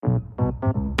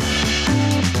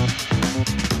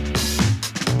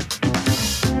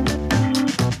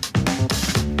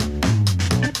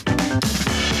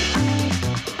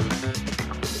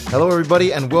Hello,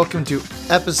 everybody, and welcome to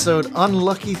episode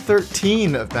Unlucky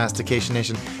 13 of Mastication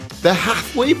Nation, the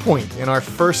halfway point in our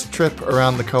first trip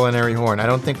around the culinary horn. I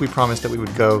don't think we promised that we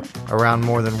would go around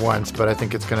more than once, but I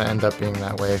think it's going to end up being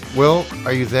that way. Will,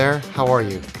 are you there? How are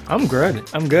you? I'm good.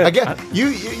 Again,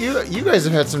 you guys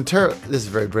have had some terrible. This is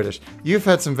very British. You've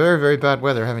had some very, very bad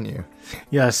weather, haven't you?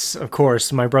 Yes, of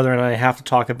course. My brother and I have to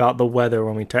talk about the weather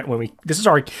when we. This is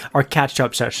our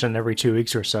catch-up session every 2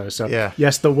 weeks or so. So yeah.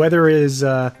 Yes, the weather is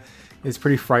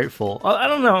pretty frightful. I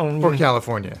don't know. For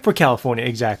California. For California,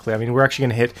 exactly. I mean, we're actually going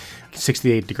to hit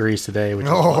 68 degrees today, which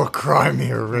cry me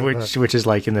a river. Which is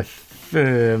like in the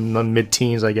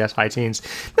mid-teens, I guess, high teens.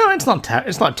 No, it's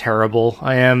not terrible.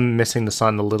 I am missing the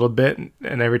sun a little bit,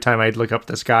 and every time I look up at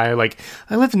the sky,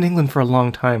 I lived in England for a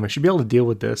long time. I should be able to deal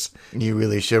with this. You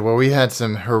really should. Well, we had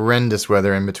some horrendous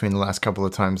weather in between the last couple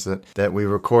of times that we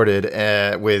recorded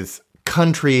with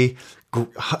country,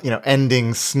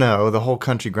 ending snow. The whole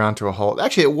country ground to a halt.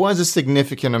 Actually, it was a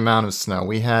significant amount of snow.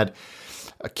 We had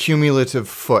a cumulative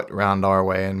foot round our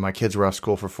way, and my kids were off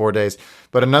school for 4 days.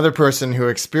 But another person who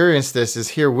experienced this is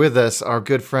here with us, our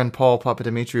good friend Paul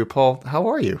Papadimitriou. Paul, how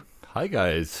are you? Hi,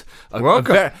 guys.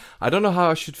 Welcome. I don't know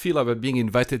how I should feel about being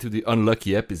invited to the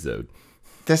unlucky episode.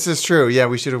 This is true. Yeah,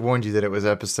 we should have warned you that it was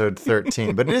episode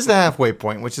 13. But it is the halfway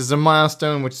point, which is a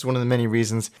milestone, which is one of the many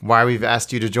reasons why we've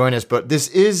asked you to join us. But this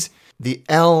is the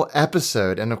L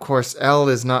episode. And of course, L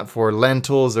is not for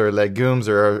lentils or legumes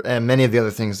or many of the other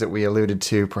things that we alluded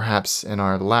to perhaps in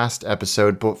our last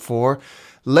episode, but for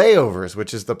Layovers,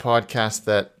 which is the podcast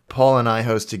that Paul and I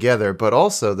host together, but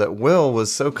also that Will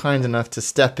was so kind enough to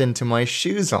step into my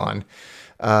shoes on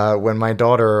when my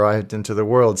daughter arrived into the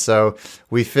world. So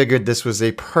we figured this was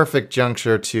a perfect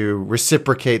juncture to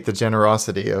reciprocate the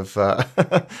generosity of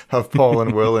Paul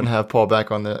and Will and have Paul back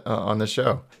on the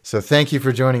show. So thank you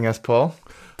for joining us, Paul.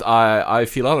 I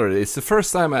feel honored. It's the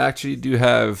first time I actually do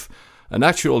have an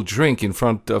actual drink in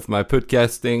front of my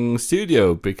podcasting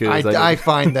studio because I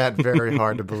find that very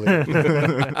hard to believe.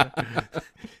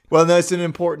 Well, no, it's an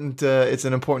important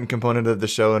component of the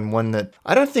show, and one that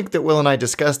I don't think that Will and I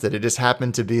discussed it. It just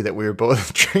happened to be that we were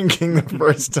both drinking the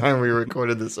first time we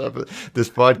recorded this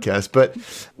podcast. But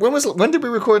when did we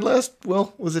record last?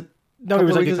 Will, was it? No, it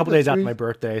was like a couple days after my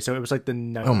birthday, so it was like the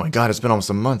 9th. Oh my God, it's been almost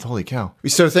a month. Holy cow.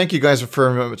 So thank you guys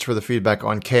very much for the feedback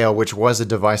on kale, which was a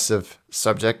divisive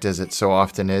subject, as it so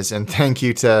often is. And thank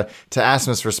you to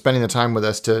Asmus for spending the time with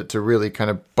us to really kind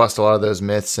of bust a lot of those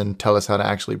myths and tell us how to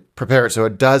actually prepare it so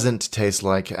it doesn't taste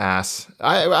like ass.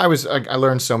 I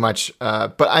learned so much,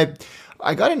 but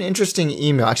I got an interesting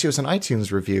email. Actually, it was an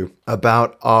iTunes review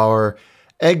about our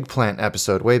eggplant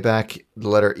episode way back, the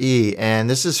letter E. And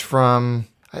this is from...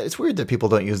 It's weird that people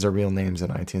don't use their real names in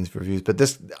iTunes reviews, but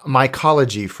this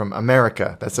mycology from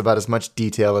America, that's about as much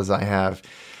detail as I have.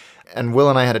 And Will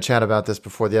and I had a chat about this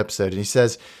before the episode, and he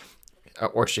says,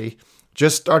 or she,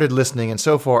 just started listening, and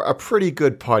so far, a pretty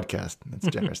good podcast. That's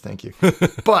generous, thank you.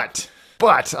 But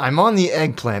I'm on the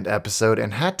eggplant episode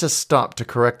and had to stop to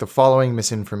correct the following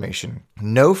misinformation.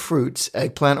 No fruits,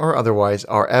 eggplant or otherwise,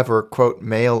 are ever, quote,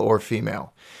 male or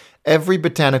female. Every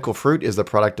botanical fruit is the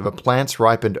product of a plant's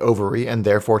ripened ovary and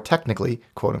therefore technically,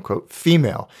 quote-unquote,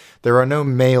 female. There are no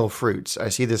male fruits. I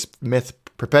see this myth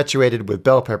perpetuated with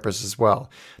bell peppers as well.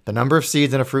 The number of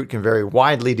seeds in a fruit can vary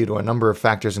widely due to a number of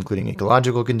factors, including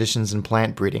ecological conditions and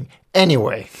plant breeding.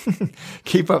 Anyway,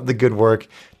 keep up the good work.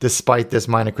 Despite this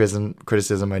minor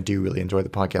criticism, I do really enjoy the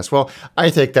podcast. Well, I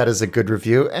take that as a good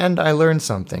review, and I learned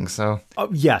something, so...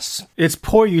 Yes, it's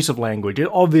poor use of language.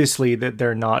 Obviously, that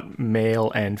they're not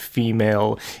male and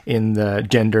female in the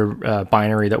gender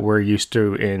binary that we're used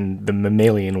to in the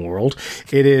mammalian world.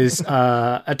 It is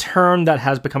a term that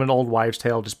has become an old wives'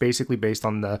 tale, just basically based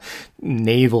on the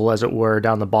navel, as it were,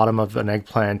 down the bottom of an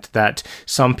eggplant, that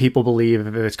some people believe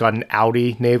if it's got an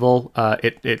outy navel,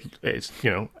 it's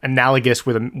analogous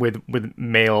with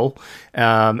male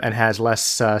and has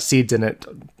less seeds in it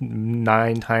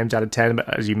 9 times out of 10,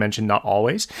 but as you mentioned, not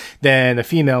always, than a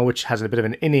female, which has a bit of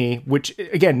an innie, which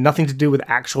again, nothing to do with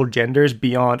actual genders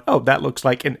beyond, that looks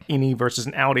like an innie versus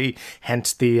an outie,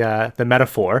 hence the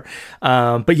metaphor.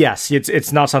 But yes,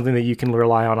 it's not something that you can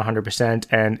rely on 100%,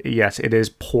 and yes, it is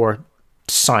poor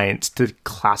science to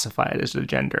classify it as a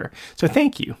gender. So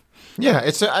thank you. Yeah,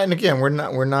 and again, we're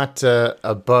not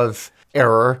above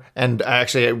error, and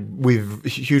actually we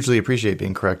hugely appreciate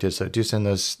being corrected, so do send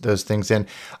those things in.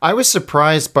 I was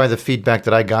surprised by the feedback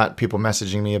that I got, people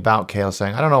messaging me about kale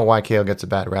saying, I don't know why kale gets a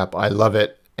bad rap. I love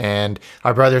it. And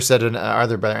our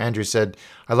other brother Andrew said,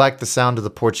 I like the sound of the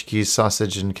Portuguese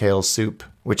sausage and kale soup,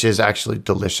 which is actually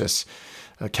delicious.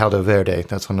 Caldo verde,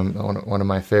 that's one of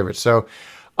my favorites. So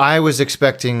I was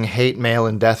expecting hate mail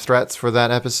and death threats for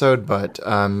that episode, but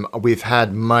we've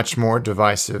had much more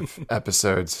divisive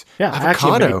episodes. Yeah,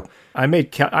 avocado. I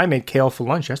made kale for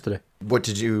lunch yesterday. What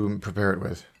did you prepare it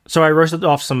with? So I roasted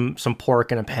off some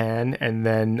pork in a pan, and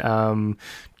then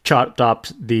chopped up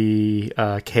the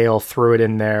kale, threw it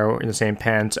in there in the same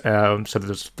pan, so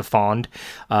there's the fond.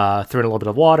 Threw in a little bit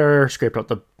of water, scraped out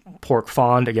the pork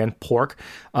fond, again pork,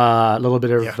 a little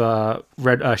bit of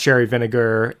red sherry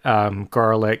vinegar,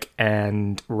 garlic,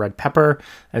 and red pepper,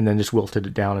 and then just wilted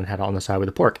it down and had it on the side with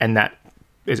the pork. And that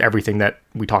is everything that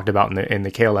we talked about in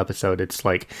the kale episode. It's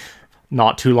like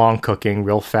not too long cooking,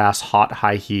 real fast, hot,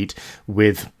 high heat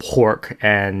with pork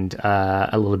and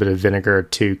a little bit of vinegar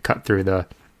to cut through the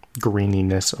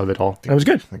greeniness of it all. It was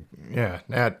good. Yeah.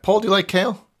 Now, Paul, do you like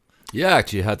kale? Yeah,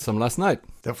 actually had some last night.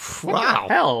 Wow.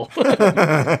 Hell.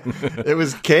 It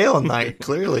was kale night,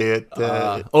 clearly.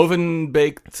 Oven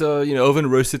baked, oven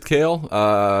roasted kale.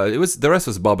 The rest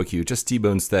was barbecue, just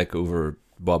T-bone steak over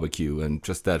barbecue, and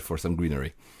just that for some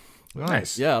greenery.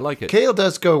 Nice. Yeah, I like it. Kale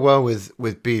does go well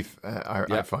with beef,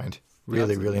 I find.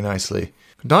 Really nicely.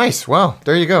 Nice. Well,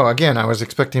 there you go. Again, I was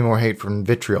expecting more hate from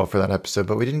Vitriol for that episode,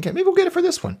 but we didn't get. Maybe we'll get it for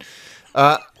this one.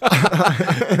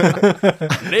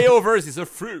 Layover is a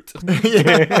fruit.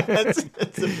 Yeah,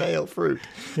 it's a male fruit.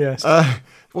 Yes.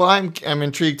 Well, I'm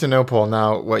intrigued to know, Paul,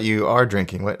 now what you are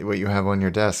drinking, what you have on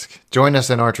your desk. Join us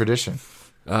in our tradition.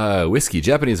 Whiskey,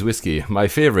 Japanese whiskey. My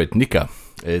favorite, Nikka.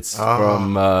 It's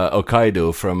from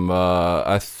Hokkaido, from,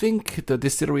 I think the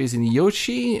distillery is in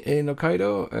Yoshi in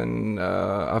Hokkaido, and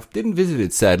I didn't visit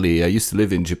it, sadly. I used to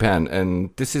live in Japan,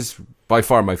 and this is by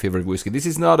far my favorite whiskey. This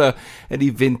is not any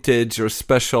vintage or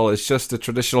special, it's just a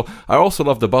traditional. I also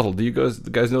love the bottle. Do you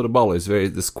guys know the bottle? It's very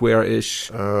the square-ish.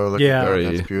 Oh, look yeah. at that.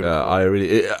 That's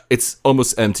beautiful. It's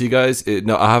almost empty, guys.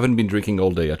 No, I haven't been drinking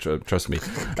all day, trust me.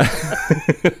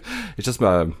 It's just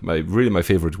my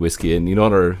favorite whiskey, and in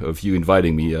honor of you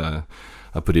inviting me, I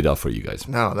put it out for you guys.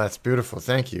 No, that's beautiful.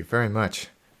 Thank you very much.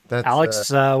 That's, Alex,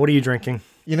 what are you drinking?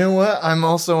 You know what? I'm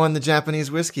also on the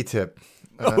Japanese whiskey tip.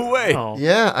 No way. Oh.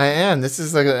 Yeah, I am. This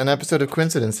is like an episode of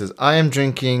coincidences. I am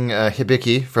drinking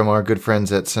Hibiki from our good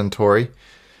friends at Suntory.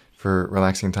 For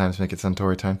relaxing times, make it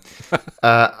Suntory time.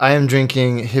 I am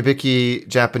drinking Hibiki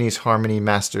Japanese Harmony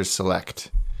Masters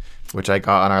Select, which I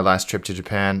got on our last trip to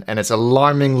Japan, and it's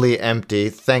alarmingly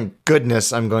empty. Thank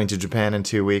goodness I'm going to Japan in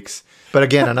 2 weeks. But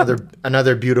again,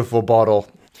 another beautiful bottle.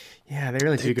 Yeah, they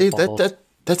really do good bottles.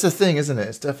 That's a thing, isn't it?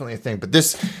 It's definitely a thing. But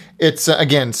it's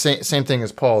again, same thing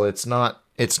as Paul. It's not.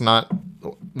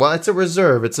 Well, it's a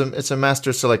reserve. It's a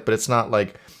master select, but it's not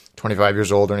like 25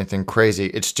 years old or anything crazy.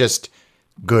 It's just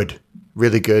good,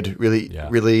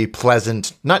 really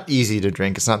pleasant. Not easy to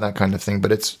drink. It's not that kind of thing,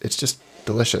 but it's just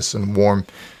delicious and warm.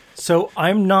 So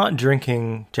I'm not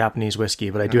drinking Japanese whiskey,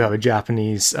 but I do have a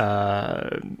Japanese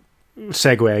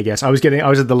segue, I guess. I was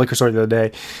at the liquor store the other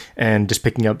day and just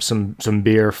picking up some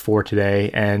beer for today,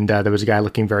 and there was a guy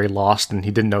looking very lost, and he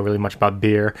didn't know really much about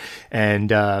beer. And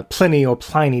Pliny or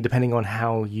Pliny, depending on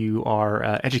how you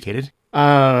are educated.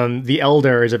 The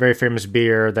Elder is a very famous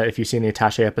beer that if you've seen the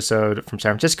Attaché episode from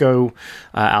San Francisco,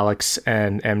 Alex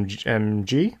and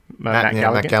MG, Matt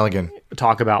Galligan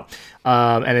talk about.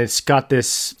 And it's got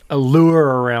this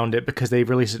allure around it because they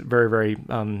release it very, very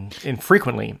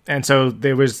infrequently. And so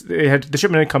the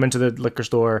shipment had come into the liquor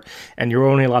store, and you were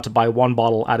only allowed to buy one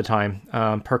bottle at a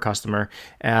time per customer.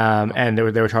 And they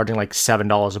were charging like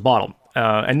 $7 a bottle.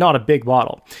 And not a big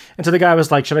bottle. And so the guy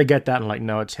was like, should I get that? And I'm like,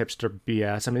 no, it's hipster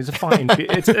BS. I mean, it's a fine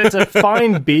it's a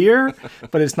fine beer,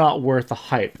 but it's not worth the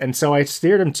hype. And so I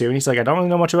steered him to, and he's like, I don't really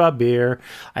know much about beer.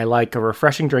 I like a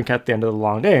refreshing drink at the end of the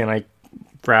long day. And I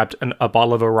grabbed a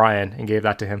bottle of Orion and gave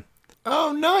that to him.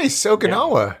 Oh, nice.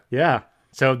 Okinawa. Yeah.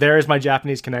 So there is my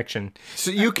Japanese connection.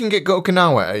 So you can get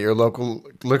Okinawa at your local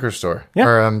liquor store. Yeah.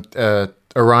 Or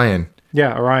Orion.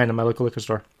 Yeah, Orion at my local liquor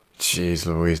store. Jeez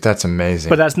Louise, that's amazing.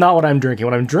 But that's not what I'm drinking.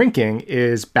 What I'm drinking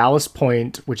is Ballast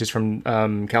Point, which is from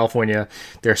California.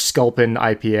 Their Sculpin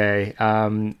IPA.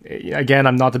 Again,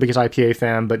 I'm not the biggest IPA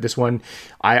fan, but this one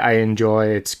I enjoy.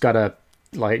 It's got a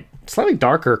slightly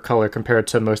darker color compared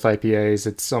to most IPAs.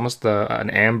 It's almost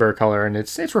an amber color, and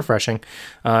it's refreshing.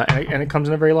 And it comes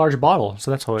in a very large bottle,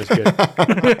 so that's always good.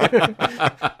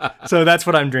 So that's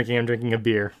what I'm drinking. I'm drinking a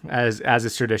beer, as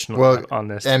is traditional on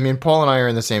this. I mean, Paul and I are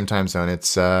in the same time zone.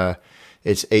 It's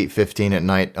 8:15 at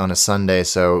night on a Sunday,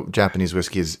 so Japanese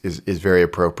whiskey is very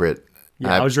appropriate.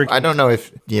 Yeah, I was drinking. I don't know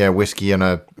if whiskey on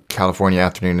a California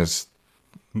afternoon is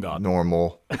not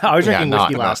normal. I was drinking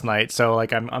whiskey last night, so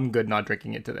I'm good not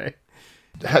drinking it today.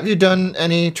 Have you done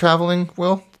any traveling,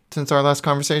 Will, since our last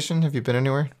conversation? Have you been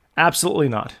anywhere? Absolutely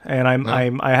not. And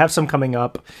I have some coming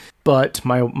up, but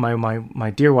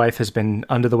my dear wife has been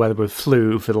under the weather with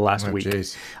flu for the last week.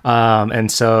 Geez.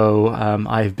 And so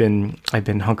I've been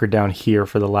hunkered down here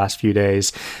for the last few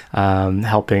days,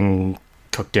 helping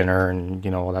cook dinner and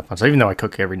all that fun stuff. Even though I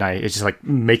cook every night, it's just like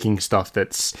making stuff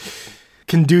that's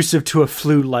conducive to a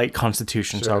flu-like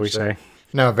constitution, shall we say.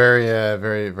 No, very,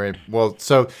 very well.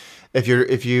 So, if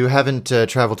you haven't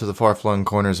traveled to the far-flung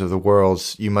corners of the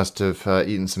world, you must have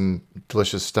eaten some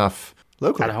delicious stuff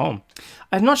locally at home.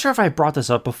 I'm not sure if I brought this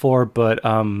up before, but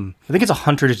I think it's a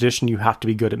hunter tradition. You have to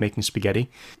be good at making spaghetti,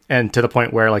 and to the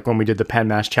point where, like when we did the Pan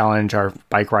Mash Challenge, our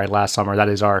bike ride last summer, that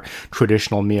is our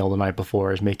traditional meal the night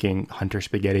before is making hunter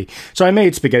spaghetti. So I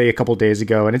made spaghetti a couple days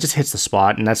ago, and it just hits the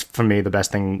spot, and that's for me the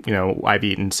best thing I've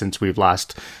eaten since we've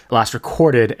last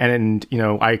recorded. And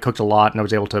I cooked a lot, and I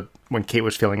was able to, when Kate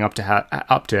was filling up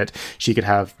to it, she could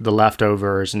have the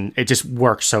leftovers, and it just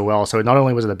worked so well. So not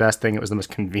only was it the best thing, it was the most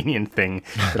convenient thing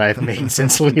that I've made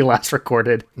since we last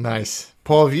recorded. Nice.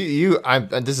 Paul,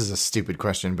 this is a stupid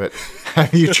question, but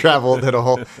have you traveled at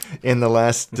all in the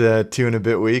last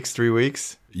 3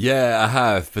 weeks? Yeah, I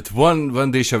have, but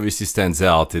one dish obviously stands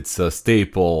out. It's a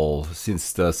staple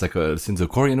since the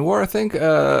Korean War, I think.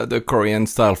 The Korean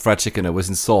style fried chicken. I was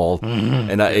in Seoul,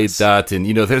 and I ate that. And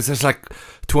there's like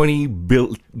 20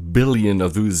 billion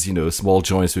of those small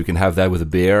joints. So you can have that with a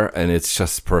beer, and it's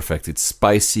just perfect. It's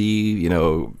spicy,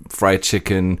 fried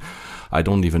chicken. I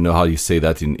don't even know how you say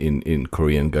that in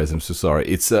Korean, guys. I'm so sorry.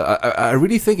 It's I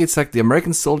really think it's like the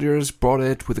American soldiers brought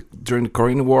it during the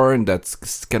Korean War, and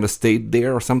that's kind of stayed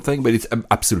there or something. But it's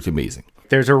absolutely amazing.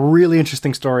 There's a really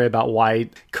interesting story about why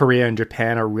Korea and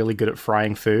Japan are really good at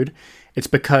frying food. It's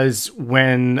because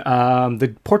when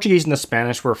the Portuguese and the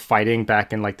Spanish were fighting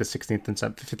back in like the 15th and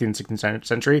 16th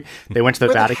century, they went to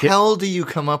the Vatican. Where the hell do you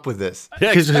come up with this?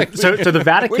 Yeah, exactly. So the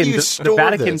Vatican, Where do you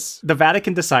store this? The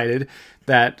Vatican decided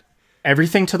that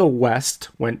everything to the west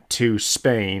went to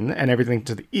Spain and everything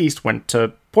to the east went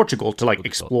to Portugal to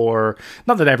explore.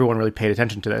 Not that everyone really paid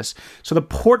attention to this. So the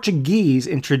Portuguese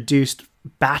introduced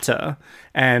batter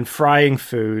and frying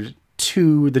food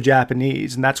to the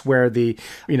Japanese, and that's where the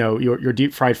your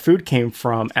deep fried food came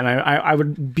from. And I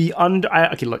would be I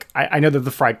know that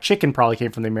the fried chicken probably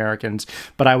came from the Americans,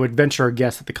 but I would venture a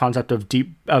guess that the concept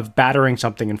of battering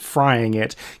something and frying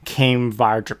it came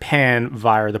via Japan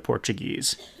via the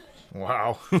Portuguese.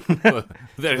 Wow.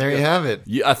 there you have it.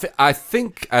 Yeah, I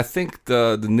think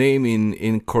the name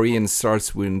in Korean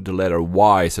starts with the letter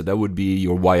Y, so that would be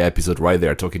your Y episode right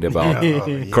there, talking about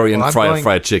Korean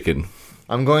fried chicken.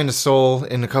 I'm going to Seoul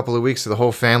in a couple of weeks with the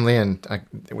whole family, and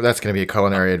that's going to be a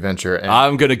culinary adventure. And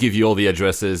I'm going to give you all the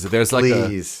addresses. There's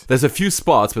there's a few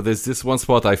spots, but there's this one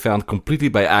spot I found completely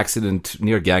by accident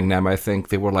near Gangnam, I think.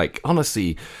 They were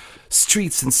honestly,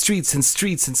 streets and streets and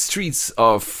streets and streets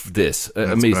of this.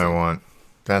 That's amazing. What I want.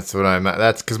 That's what I'm at.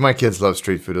 That's because my kids love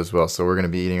street food as well, so we're going to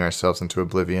be eating ourselves into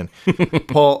oblivion.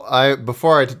 Paul,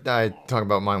 before I talk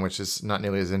about mine, which is not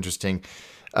nearly as interesting.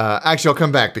 Actually, I'll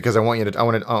come back because I want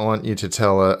you to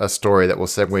tell a story that will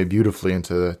segue beautifully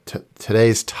into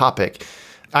today's topic.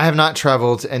 I have not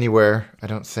traveled anywhere, I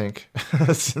don't think.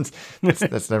 Since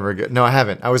that's never good. No, I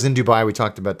haven't. I was in Dubai. We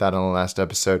talked about that on the last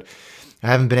episode. I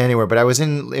haven't been anywhere, but it was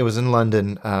in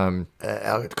London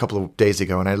a couple of days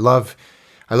ago, and I love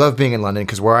being in London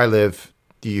because where I live,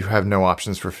 you have no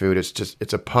options for food.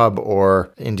 It's a pub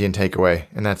or Indian takeaway,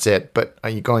 and that's it. But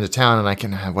you go into town, and I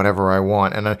can have whatever I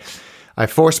want, and I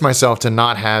forced myself to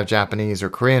not have Japanese or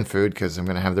Korean food because I'm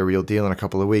going to have the real deal in a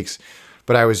couple of weeks.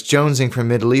 But I was jonesing for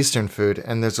Middle Eastern food,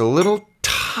 and there's a little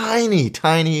tiny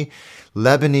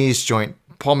Lebanese joint.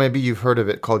 Paul, maybe you've heard of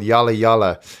it, called Yalla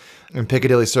Yalla in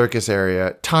Piccadilly Circus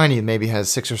area. Tiny, maybe has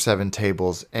 6 or 7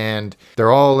 tables, and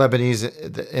they're all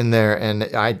Lebanese in there. And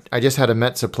I just had a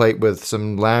metzah plate with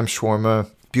some lamb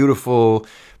shawarma, beautiful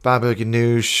baba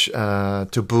ganoush,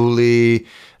 tabbouleh,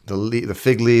 the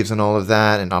fig leaves and all of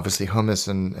that, and obviously hummus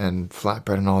and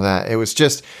flatbread and all that. It was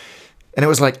just, and it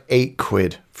was like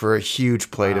 £8 for a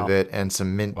huge plate of it and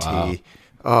some mint tea.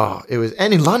 Oh, it was,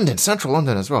 and in London, central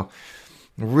London as well.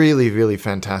 Really, really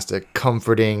fantastic,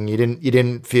 comforting. You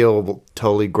didn't feel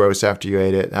totally gross after you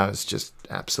ate it. That was just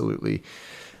absolutely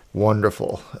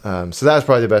wonderful. So that was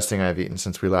probably the best thing I've eaten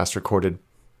since we last recorded.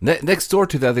 Next door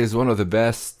to that is one of the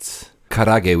best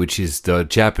karage, which is the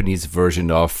Japanese version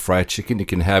of fried chicken you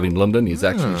can have in London. It's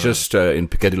actually just in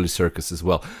Piccadilly Circus as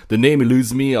well. The name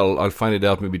eludes me. I'll find it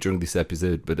out maybe during this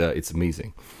episode, but it's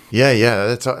amazing. Yeah.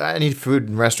 That's I need food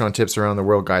and restaurant tips around the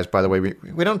world, guys. By the way,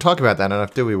 we don't talk about that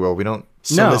enough, do we, Will? We don't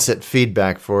solicit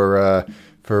feedback for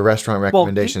for restaurant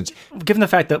recommendations. Given the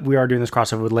fact that we are doing this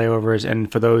crossover with layovers, and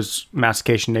for those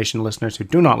Mastication Nation listeners who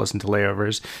do not listen to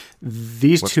layovers,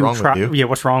 these What's two wrong with you? yeah,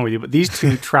 what's wrong with you? But these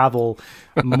two travel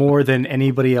more than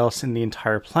anybody else in the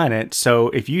entire planet. So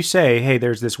if you say, "Hey,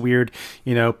 there's this weird,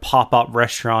 pop-up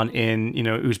restaurant in,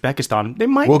 Uzbekistan," they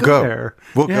might go there.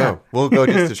 We'll go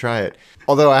just to try it.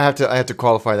 Although I have to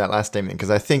qualify that last statement because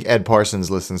I think Ed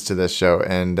Parsons listens to this show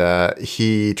and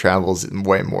he travels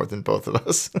way more than both of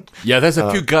us. Yeah, there's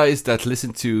a few guys that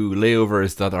listen to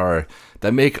layovers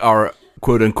that make our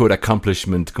quote unquote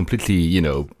accomplishment completely,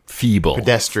 feeble.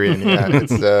 Pedestrian.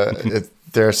 Yeah,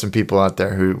 there are some people out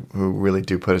there who really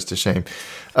do put us to shame.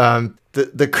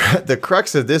 The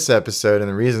crux of this episode,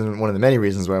 and one of the many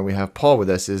reasons why we have Paul with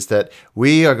us, is that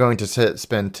we are going to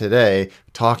spend today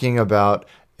talking about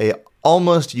a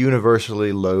almost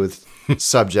universally loathed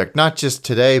subject, not just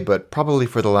today, but probably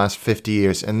for the last 50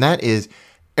 years, and that is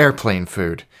airplane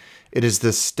food. It is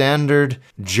the standard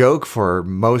joke for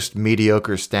most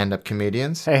mediocre stand-up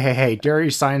comedians. Hey, Jerry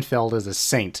Seinfeld is a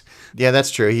saint. Yeah, that's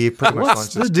true. He pretty much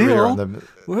launched his career on the...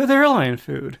 with airline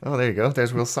food? Oh, there you go.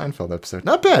 There's Will Seinfeld episode.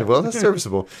 Not bad, Will. That's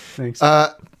serviceable. Thanks.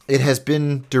 It has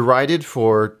been derided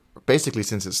for basically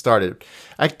since it started.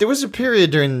 There was a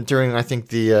period during I think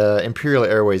the Imperial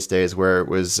Airways days where it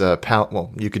was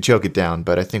you could choke it down,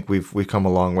 but I think we've come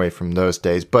a long way from those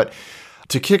days. But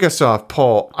to kick us off,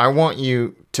 Paul, I want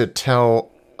you to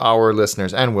tell our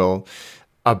listeners and Will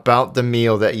about the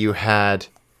meal that you had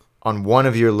on one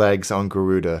of your legs on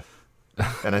Garuda.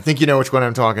 And I think you know which one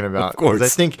I'm talking about. Of course.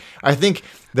 I think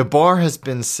the bar has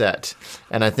been set,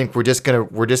 and I think we're just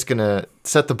gonna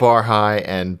set the bar high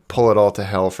and pull it all to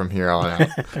hell from here on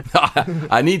out.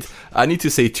 I need to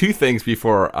say two things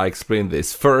before I explain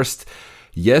this. First,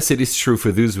 yes, it is true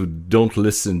for those who don't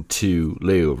listen to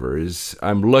layovers.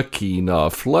 I'm lucky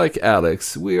enough, like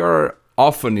Alex, we are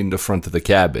often in the front of the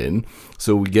cabin,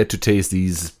 so we get to taste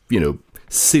these,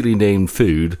 silly named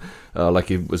food, like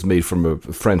it was made from a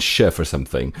French chef or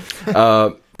something.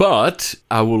 But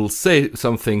I will say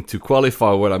something to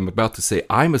qualify what I'm about to say.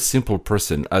 I'm a simple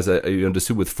person, as I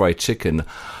understood with fried chicken.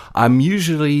 I'm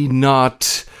usually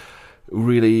not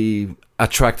really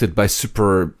attracted by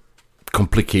super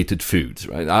complicated foods,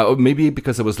 right? Maybe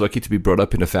because I was lucky to be brought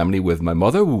up in a family with my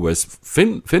mother who was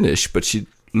Finnish, but she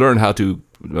learned how to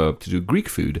do Greek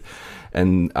food,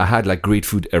 and I had like great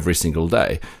food every single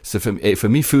day. So for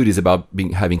me, food is about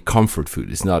having comfort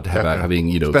food. It's not about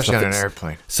having especially on an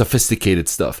airplane, sophisticated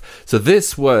stuff. So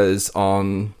this was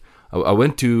on. I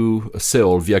went to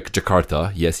Seoul via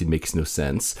Jakarta. Yes, it makes no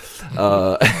sense.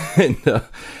 And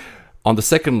on the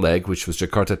second leg, which was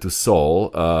Jakarta to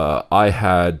Seoul, I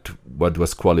had what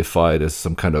was qualified as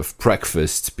some kind of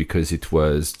breakfast because it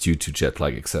was due to jet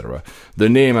lag, etc. The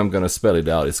name, I'm going to spell it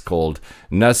out, is called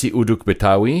Nasi Uduk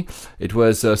Betawi. It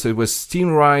was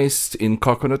steamed rice in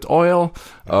coconut oil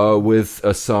with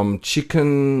some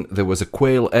chicken. There was a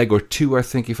quail egg or two, I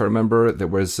think, if I remember. There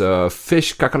was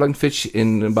fish, kakalang fish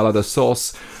in balada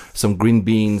sauce, some green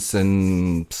beans,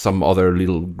 and some other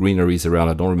little greeneries around.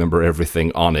 I don't remember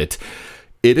everything on it.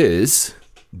 It is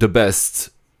the best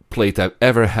plate I've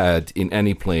ever had in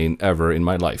any plane ever in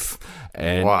my life.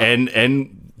 And wow.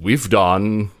 and you've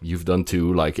done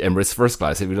too, like Emirates First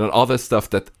Class. We've done other stuff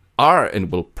that are,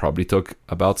 and we'll probably talk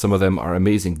about some of them, are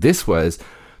amazing. This was,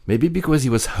 maybe because it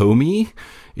was homey,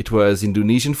 it was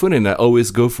Indonesian food, and I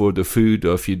always go for the food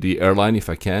of the airline if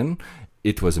I can.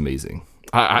 It was amazing.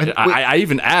 I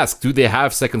even asked, do they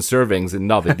have second servings? And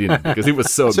no, they didn't, because it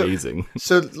was so amazing.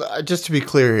 So just to be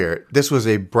clear here, this was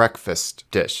a breakfast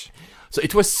dish. So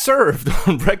it was served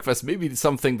on breakfast. Maybe it's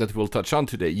something that we'll touch on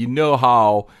today. You know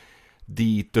how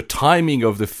the timing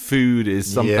of the food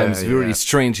is sometimes really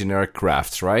strange in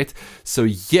aircrafts, right? So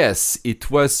yes,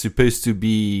 it was supposed to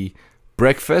be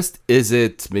breakfast. Is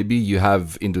it, maybe you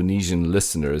have Indonesian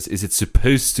listeners, is it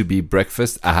supposed to be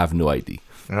breakfast? I have no idea.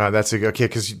 That's okay,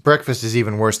 because breakfast is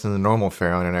even worse than the normal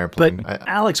fare on an airplane. But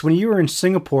Alex, when you were in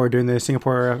Singapore doing the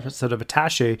Singapore episode of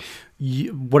Attaché,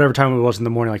 whatever time it was in the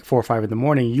morning, like 4 or 5 in the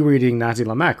morning, you were eating nasi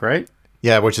lemak, right?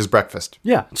 Yeah, which is breakfast.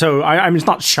 Yeah, so I mean, it's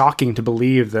not shocking to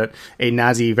believe that a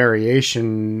nasi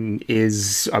variation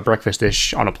is a breakfast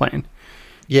dish on a plane.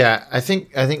 Yeah, I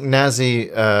think nasi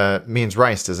means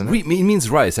rice, doesn't it? It means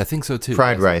rice. I think so too.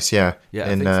 Fried rice, yeah.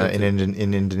 In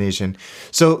Indonesian.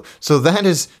 So that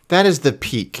is the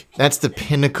peak. That's the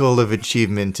pinnacle of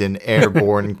achievement in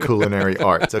airborne culinary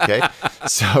arts. Okay,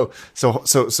 so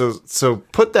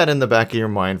put that in the back of your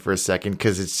mind for a second,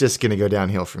 because it's just going to go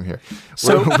downhill from here.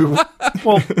 So,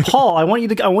 well, Paul, I want you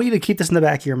to keep this in the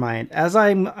back of your mind as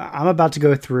I'm about to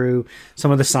go through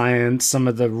some of the science, some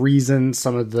of the reasons,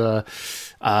 some of the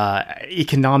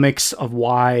economics of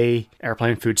why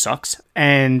airplane food sucks,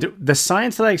 and the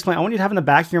science that I explained. I want you to have in the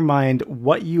back of your mind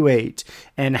what you ate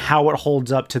and how it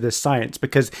holds up to this science,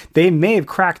 because they may have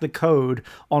cracked the code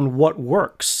on what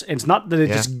works. It's not that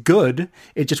it's just good;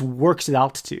 it just works at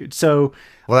altitude. So,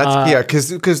 well,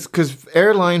 that's because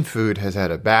airline food has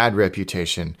had a bad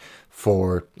reputation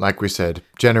for, like we said,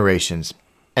 generations.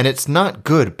 And it's not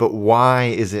good, but why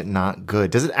is it not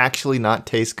good? Does it actually not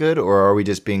taste good, or are we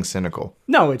just being cynical?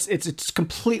 No, it's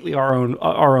completely our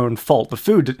own fault. The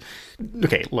food,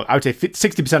 okay, look, I would say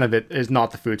 60% of it is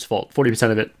not the food's fault.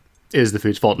 40% of it is the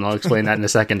food's fault, and I'll explain that in a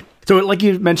second. So, like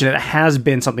you mentioned, it has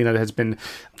been something that has been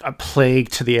a plague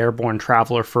to the airborne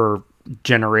traveler for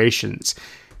generations.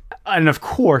 And of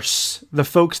course, the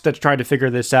folks that tried to figure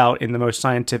this out in the most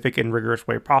scientific and rigorous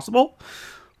way possible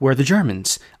were the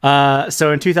Germans.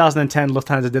 So in 2010,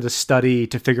 Lufthansa did a study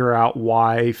to figure out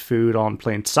why food on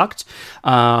planes sucked.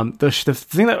 The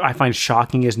thing that I find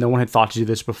shocking is no one had thought to do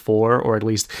this before, or at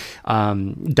least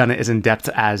done it as in depth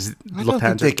as I Lufthansa don't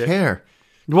think they did. care.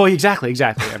 Well, exactly.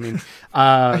 I mean,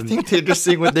 I think they're just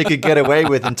seeing what they could get away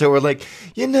with until we're like,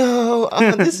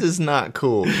 this is not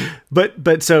cool.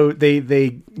 But so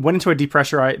they went into they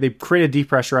created a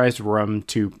depressurized room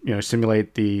to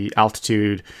simulate the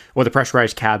altitude or the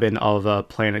pressurized cabin of a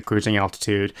plane at cruising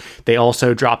altitude. They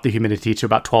also dropped the humidity to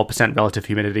about 12% relative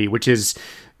humidity, which is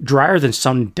drier than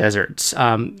some deserts.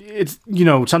 It's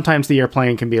sometimes the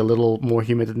airplane can be a little more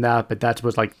humid than that, but that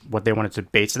was like what they wanted to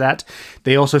base it at.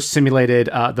 They also simulated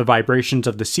the vibrations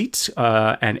of the seats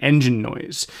and engine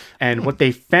noise, and what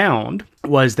they found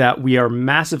was that we are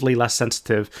massively less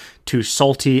sensitive to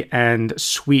salty and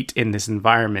sweet in this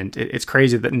environment. It's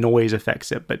crazy that noise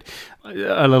affects it, but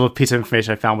a little piece of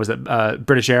information I found was that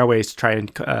British Airways, to try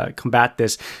and combat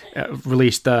this,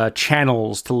 released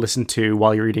channels to listen to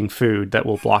while you're eating food that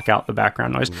will block out the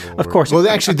background noise. Lord. Of course. Well,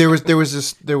 actually, there was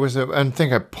I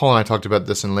think Paul and I talked about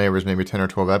this in Layovers maybe 10 or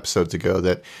 12 episodes ago,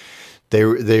 that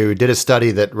They did a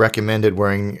study that recommended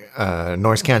wearing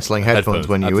noise-canceling headphones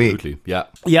when you eat. Yeah.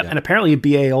 And apparently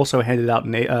BA also handed out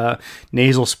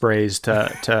nasal sprays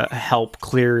to help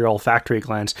clear your olfactory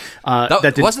glands.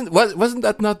 Wasn't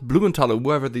that not Blumenthal, or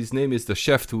whoever his name is, the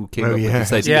chef who came up with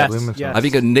this idea? Yes.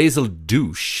 Having a nasal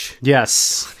douche.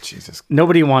 Yes. Jesus.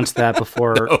 Nobody wants that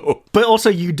before. No. But also,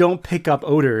 you don't pick up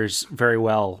odors very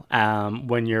well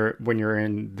when you're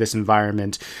in this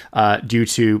environment due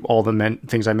to all the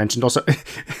things I mentioned. Also,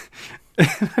 I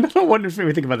don't know what made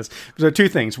me think about this. So two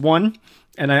things. One,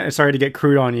 and I'm sorry to get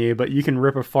crude on you, but you can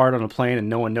rip a fart on a plane and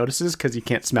no one notices because you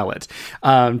can't smell it.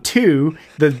 Two,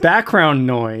 the background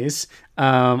noise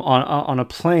on a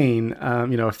plane,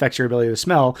 affects your ability to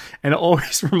smell. And it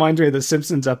always reminds me of the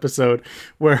Simpsons episode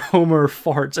where Homer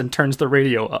farts and turns the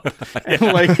radio up. And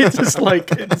it's just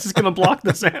going to block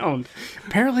the sound.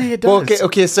 Apparently it does. Well,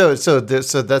 okay. So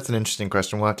that's an interesting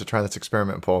question. We'll have to try this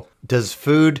experiment, Paul. Does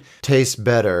food taste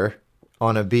better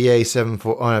on a BA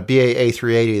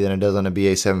A380 than it does on a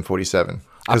BA 747?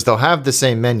 Because they'll have the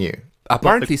same menu.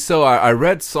 Apparently so. I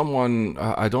read someone,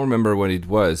 I don't remember when it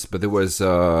was, but there was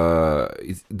the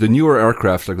newer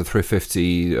aircraft like the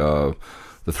 350, the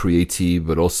 380,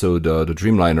 but also the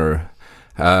Dreamliner.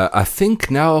 I think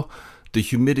now the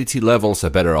humidity levels are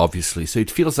better, obviously. So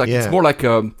it feels like it's more like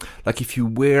if you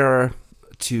were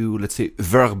to, let's say,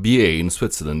 Verbier in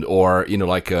Switzerland, or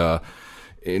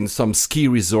in some ski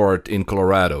resort in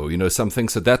Colorado, some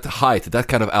things at that height, that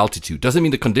kind of altitude. Doesn't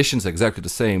mean the conditions are exactly the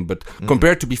same, but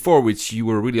compared to before, which you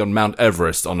were really on Mount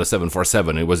Everest on a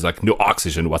 747, it was like no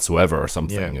oxygen whatsoever or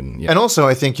something. Yeah. And also,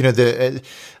 I think,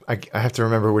 I have to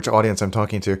remember which audience I'm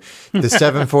talking to. The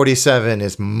 747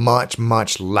 is much,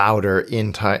 much louder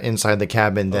inside the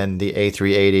cabin than the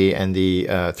A380 and the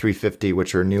 350,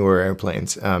 which are newer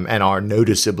airplanes, and are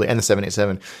noticeably, and the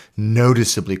 787,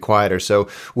 noticeably quieter. So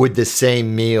would the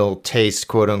same meal taste,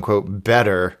 quote unquote,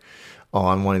 better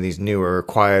on one of these newer,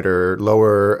 quieter,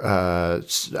 lower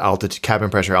altitude, cabin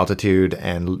pressure altitude,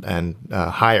 and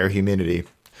higher humidity?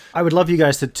 I would love you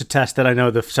guys to test that. I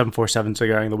know the 747s are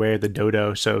going the way of the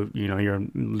dodo, so you're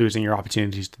losing your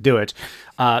opportunities to do it.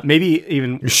 Maybe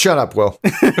even shut up, Will.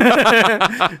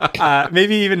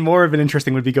 Maybe even more of an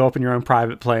interesting would be go up in your own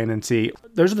private plane and see.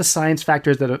 Those are the science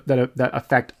factors that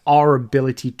affect our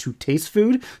ability to taste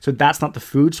food. So that's not the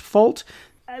food's fault.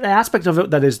 The aspect of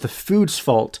it that is the food's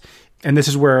fault. And this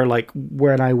is where,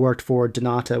 when I worked for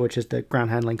Donata, which is the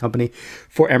ground handling company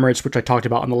for Emirates, which I talked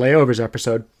about on the Layovers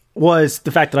episode, was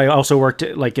the fact that I also worked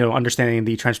understanding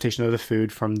the transportation of the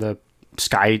food from the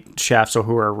Sky chefs or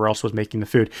whoever else was making the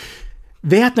food.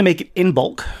 They have to make it in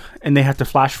bulk and they have to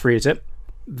flash freeze it.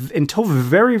 Until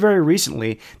very, very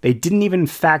recently, they didn't even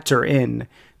factor in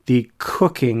the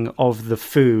cooking of the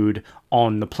food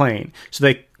on the plane. So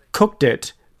they cooked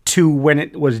it to when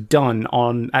it was done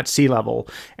at sea level,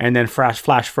 and then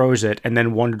flash froze it, and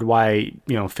then wondered why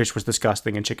fish was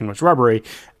disgusting and chicken was rubbery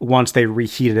once they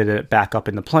reheated it back up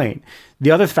in the plane.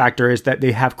 The other factor is that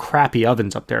they have crappy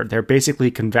ovens up there. They're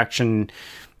basically convection.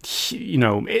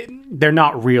 They're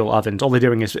not real ovens. All they're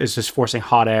doing is just forcing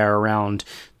hot air around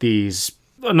these.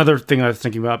 Another thing I was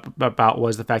thinking about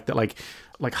was the fact that like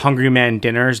Hungry Man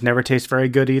dinners never taste very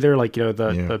good either. Like,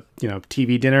 the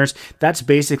TV dinners, that's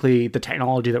basically the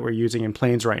technology that we're using in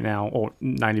planes right now, or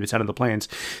 90% of the planes.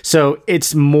 So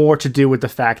it's more to do with the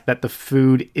fact that the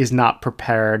food is not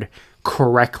prepared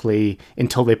correctly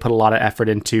until they put a lot of effort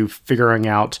into figuring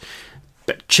out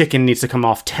that chicken needs to come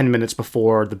off 10 minutes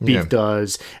before the beef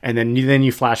does, and then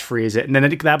you flash freeze it, and then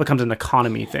that becomes an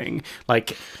economy thing.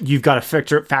 Like, you've got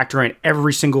to factor in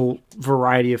every single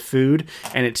variety of food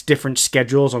and its different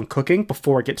schedules on cooking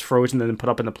before it gets frozen and then put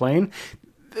up in the plane,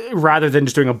 rather than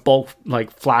just doing a bulk like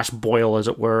flash boil, as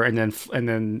it were, and then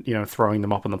throwing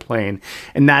them up on the plane.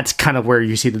 And that's kind of where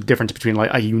you see the difference between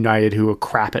like a United, who are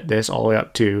crap at this, all the way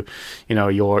up to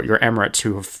your Emirates,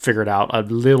 who have figured out a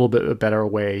little bit a better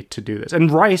way to do this.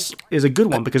 And rice is a good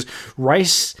one, because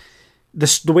rice,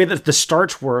 the way that the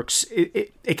starch works,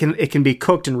 it can be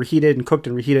cooked and reheated and cooked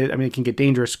and reheated. I mean, it can get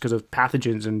dangerous because of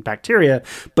pathogens and bacteria,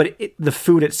 but the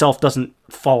food itself doesn't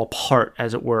fall apart,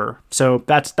 as it were. So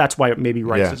that's why maybe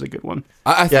rice is a good one.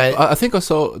 I think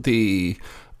also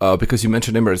because you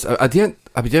mentioned Emirates, at the end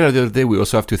of the day, we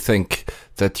also have to think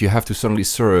that you have to suddenly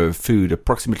serve food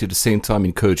approximately the same time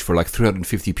in coach for like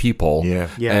 350 people. Yeah.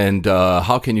 And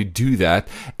how can you do that?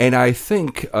 And I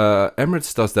think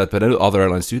Emirates does that, but other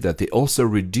airlines do that. They also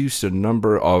reduce the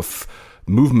number of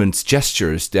movements,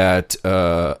 gestures that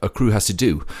a crew has to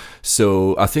do.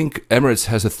 So I think Emirates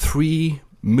has a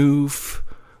 3-move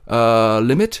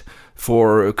limit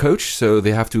for a coach. So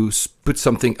they have to put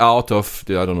something out of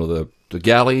the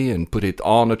galley and put it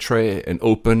on a tray and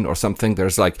open or something.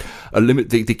 There's like a limit.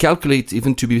 They calculate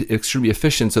even to be extremely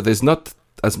efficient. So there's not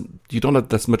you don't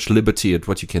have as much liberty at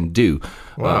what you can do.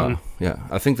 Wow.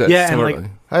 I think that's similar.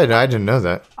 I didn't know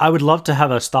that. I would love to have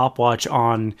a stopwatch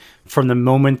on from the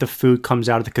moment the food comes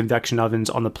out of the convection ovens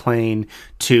on the plane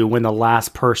to when the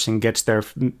last person gets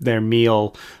their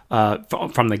meal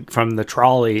from the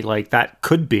trolley. Like, that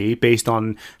could be based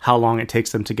on how long it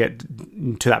takes them to get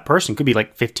to that person. It could be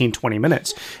like 15-20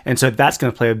 minutes. And so that's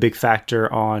going to play a big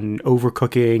factor on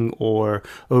overcooking or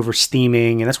over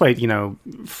steaming. And that's why,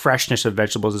 freshness of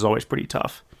vegetables is always pretty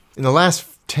tough. In the last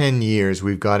 10 years,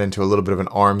 we've got into a little bit of an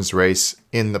arms race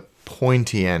in the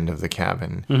pointy end of the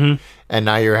cabin. Mm-hmm. And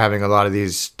now you're having a lot of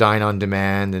these dine on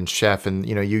demand and chef, and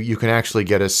you can actually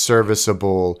get a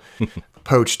serviceable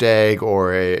poached egg or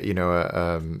really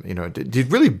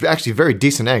actually very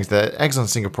decent eggs. The eggs on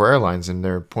Singapore Airlines in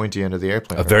their pointy end of the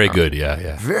airplane. Very good,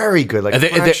 yeah. Very good. Like,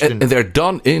 and they're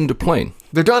done in the plane.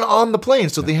 They're done on the plane,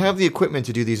 so they have the equipment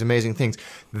to do these amazing things.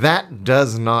 That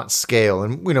does not scale,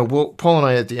 and Paul and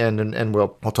I at the end, and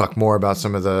we'll talk more about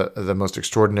some of the most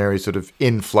extraordinary sort of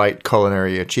in-flight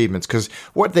culinary achievements, because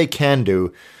what they can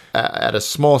do at a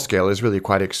small scale is really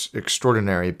quite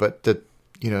extraordinary. But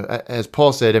as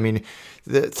Paul said, I mean,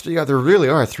 there really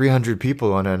are 300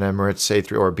 people on an Emirates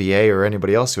A3 or BA or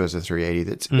anybody else who has a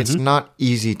 380. It's not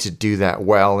easy to do that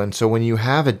well, and so when you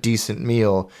have a decent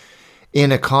meal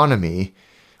in economy,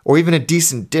 or even a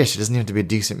decent dish, it doesn't have to be a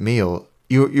decent meal.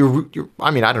 You're I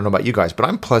mean, I don't know about you guys, but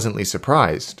I'm pleasantly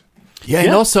surprised. Yeah.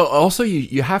 And also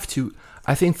you have to,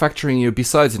 I think, factoring in,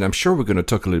 besides, and I'm sure we're going to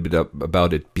talk a little bit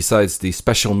about it, besides the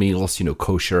special meals,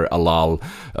 kosher, halal,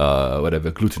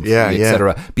 whatever, gluten-free,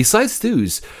 etc. Besides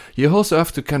those, you also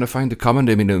have to kind of find the common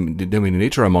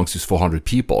denominator amongst these 400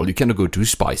 people. You cannot go too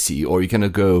spicy, or you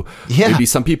cannot go, maybe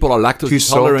some people are lactose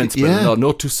intolerant, but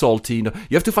not too salty. You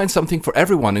have to find something for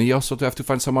everyone, and you also have to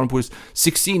find someone who is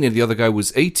 16 and the other guy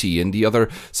was 80, and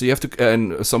so you have to,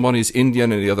 and someone is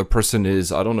Indian and the other person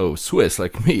is, I don't know, Swiss,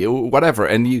 like me, or whatever,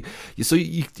 and so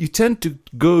you tend to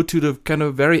go to the kind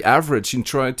of very average and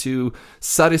try to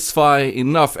satisfy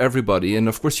enough everybody, and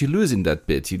of course you're losing that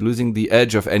bit. You're losing the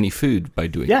edge of any food by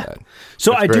doing that.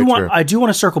 So I do want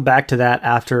to circle back to that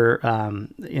after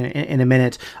in a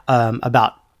minute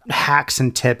about hacks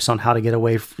and tips on how to get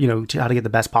away, how to get the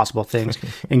best possible things,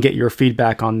 and get your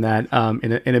feedback on that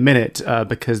in a minute,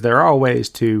 because there are ways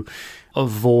to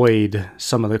avoid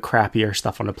some of the crappier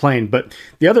stuff on a plane. But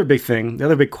the other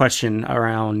big question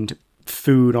around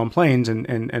food on planes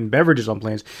and beverages on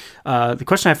planes, the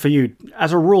question I have for you,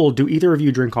 as a rule, do either of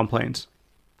you drink on planes?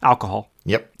 Alcohol?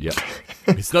 Yep.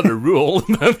 It's not a rule.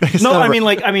 No,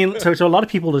 I mean, so a lot of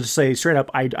people just say straight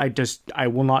up, I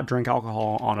will not drink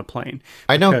alcohol on a plane.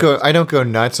 I don't go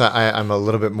nuts. I'm a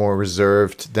little bit more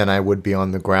reserved than I would be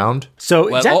on the ground. So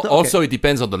Well, exactly, also it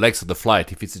depends on the length of the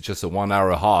flight. If it's just a 1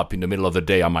 hour hop in the middle of the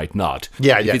day, I might not. If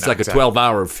it's like exactly. a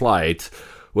 12-hour flight,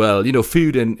 well,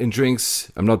 food and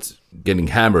drinks, I'm not getting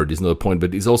hammered is not the point,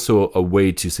 but it's also a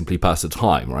way to simply pass the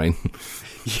time, right?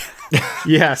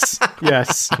 yes.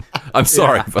 I'm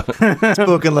sorry. But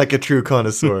Spoken like a true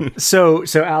connoisseur. So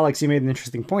Alex, you made an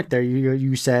interesting point there.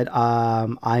 You said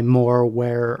I'm more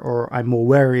aware, or I'm more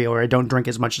wary, or I don't drink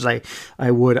as much as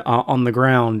I would on the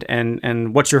ground.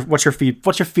 And what's your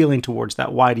feeling towards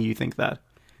that? Why do you think that?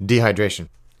 Dehydration.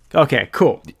 Okay,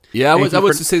 cool. yeah, I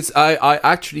was to say I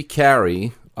actually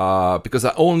carry, because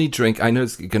I only drink, I know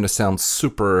it's going to sound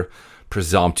super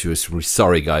presumptuous. We're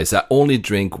sorry, guys. I only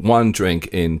drink one drink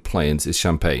in planes is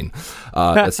champagne.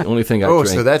 That's the only thing I drink.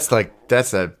 So that's the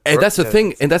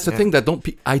thing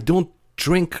that I don't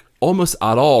drink almost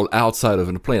at all outside of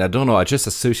a plane. I don't know. I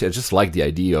just like the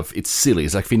idea of it's silly.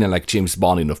 It's like feeling like James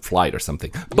Bond in a flight or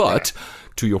something. But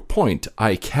to your point,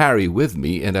 I carry with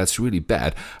me, and that's really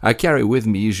bad. I carry with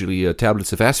me usually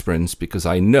tablets of aspirins because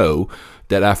I know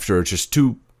that after just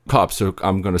 2 cups,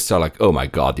 I'm going to start like, oh my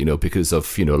God, because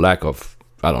of, lack of,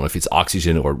 I don't know if it's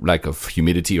oxygen or lack of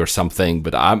humidity or something,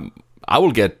 but I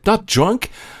will get not drunk,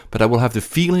 but I will have the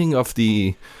feeling of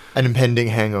an impending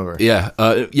hangover. Yeah,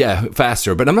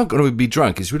 faster, but I'm not going to be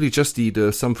drunk. It's really just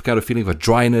the some kind of feeling of a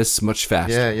dryness much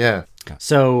faster. Yeah.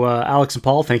 So Alex and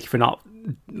Paul, thank you for not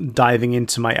diving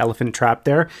into my elephant trap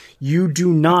there. You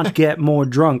do not get more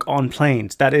drunk on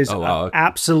planes. That is an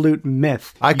absolute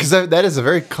myth. Because that is a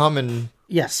very common.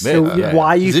 Yes. So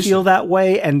why you position. feel that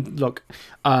way? And look,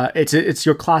 it's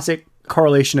your classic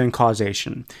correlation and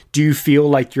causation. Do you feel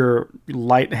like you're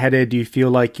lightheaded? Do you feel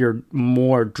like you're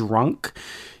more drunk?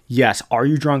 Yes. Are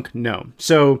you drunk? No.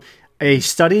 So a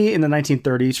study in the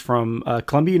 1930s from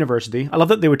Columbia University. I love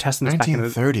that they were testing this 1930s, back in the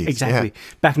 30s. Exactly. Yeah.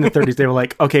 Back in the 30s, they were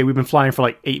like, okay, we've been flying for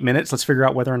like 8 minutes. Let's figure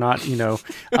out whether or not,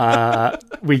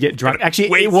 we get drunk.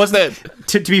 Actually, it wasn't,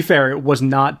 to be fair, it was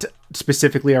not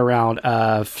specifically around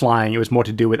flying. It was more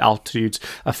to do with altitude's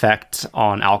effect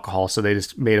on alcohol. So they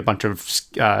just made a bunch of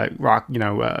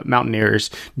mountaineers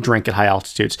drink at high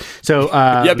altitudes. So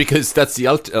because that's the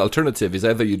alternative is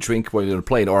either you drink when you're in a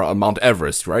plane or on Mount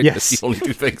Everest, right? Yes. That's the only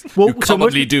 2 things you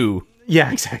commonly do. Yeah,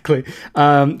 exactly.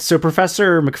 So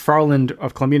Professor McFarland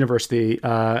of Columbia University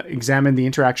examined the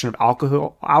interaction of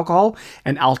alcohol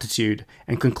and altitude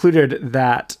and concluded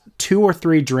that 2 or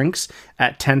 3 drinks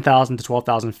at 10,000 to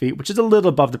 12,000 feet, which is a little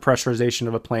above the pressurization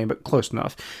of a plane, but close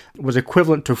enough, was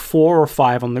equivalent to 4 or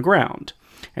 5 on the ground.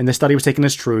 And the study was taken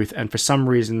as truth, and for some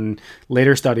reason,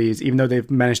 later studies, even though they've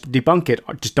managed to debunk it,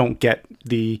 just don't get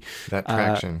the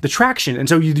traction. And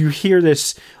so you hear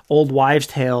this old wives'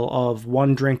 tale of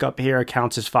 1 drink up here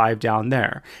counts as 5 down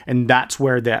there, and that's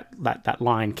where that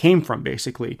line came from.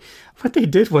 Basically, what they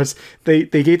did was they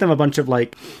gave them a bunch of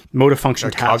like motor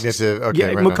function tasks,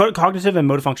 cognitive and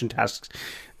motor function tasks.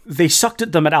 They sucked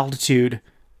at them at altitude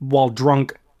while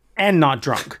drunk and not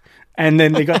drunk. And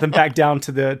then they got them back down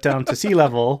to sea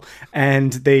level,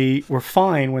 and they were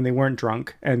fine when they weren't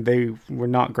drunk, and they were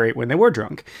not great when they were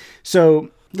drunk.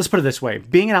 So let's put it this way.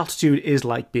 Being at altitude is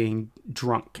like being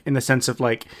drunk in the sense of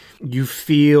like you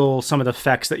feel some of the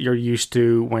effects that you're used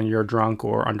to when you're drunk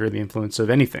or under the influence of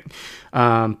anything.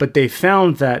 But they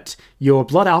found that your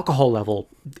blood alcohol level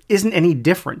isn't any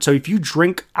different. So if you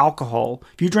drink alcohol,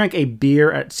 if you drank a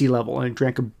beer at sea level and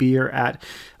drank a beer at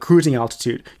cruising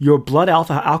altitude, your blood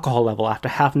alcohol level after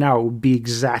half an hour would be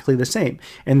exactly the same.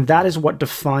 And that is what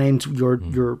defines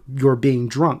your being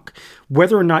drunk.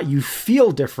 Whether or not you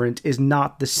feel different is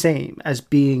not the same as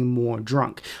being more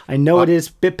drunk. I know it is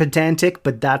a bit pedantic,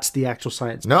 but that's the actual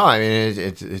science. No, I mean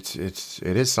it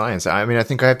is science. I mean, I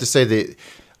think I have to say that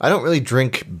I don't really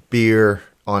drink beer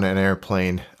on an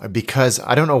airplane because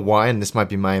I don't know why, and this might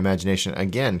be my imagination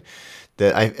again,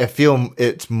 that I feel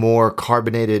it's more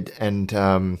carbonated and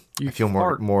I feel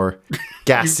more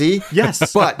gassy.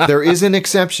 Yes. But there is an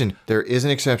exception.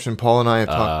 Paul and I have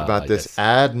talked about this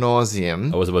ad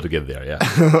nauseum. I was about to get there, yeah.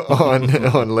 on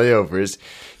layovers.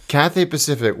 Cathay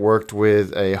Pacific worked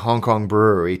with a Hong Kong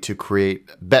brewery to create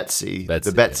Betsy,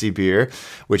 the Betsy beer,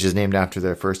 which is named after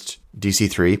their first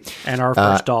DC-3. And our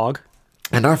first dog.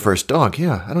 And our first dog,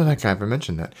 yeah. I don't think I ever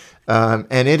mentioned that.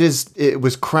 And it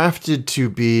was crafted to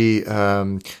be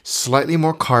slightly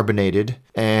more carbonated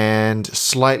and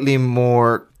slightly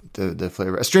more, the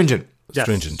flavor, astringent. Yes.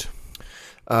 Astringent.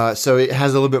 So it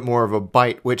has a little bit more of a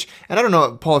bite, and I don't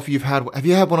know, Paul, if have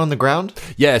you had one on the ground?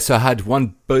 Yeah, so I had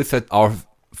one both at our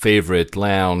favorite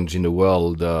lounge in the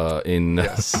world in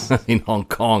in Hong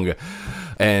Kong,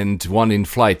 and one in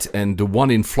flight, and the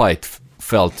one in flight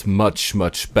felt much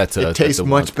better. It tastes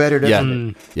much better, doesn't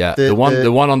it? Yeah, the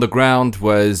one on the ground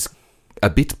was a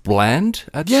bit bland.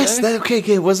 I'd say. Okay.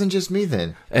 It wasn't just me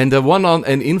then. And the one on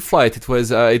and in flight, it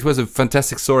was a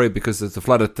fantastic story because the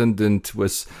flight attendant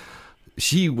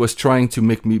she was trying to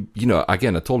make me,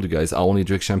 again, I told you guys I only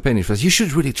drink champagne. She was, you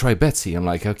should really try Betsy. I'm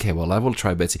like, okay, well, I will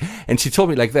try Betsy. And she told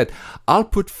me like that, I'll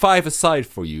put 5 aside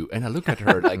for you. And I look at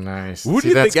her like, nice. Who do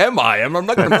you think am I? I'm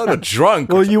not a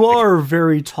drunk. Well, you are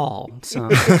very tall. So.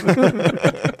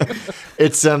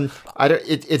 It's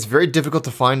it's very difficult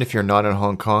to find if you're not in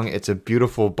Hong Kong. It's a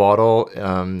beautiful bottle.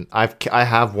 I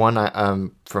have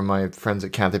one from my friends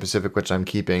at Cathay Pacific, which I'm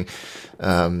keeping.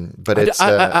 But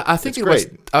I think it's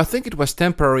great. I think it was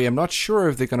temporary. I'm not sure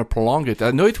if they're going to prolong it.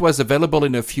 I know it was available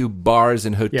in a few bars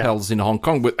and hotels in Hong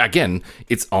Kong, but again,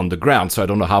 it's on the ground, so I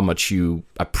don't know how much you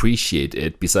appreciate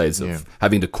it besides of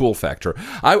having the cool factor.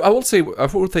 I will say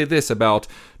this about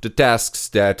the tasks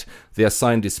that they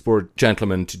assigned this poor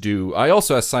gentleman to do. I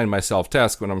also assign myself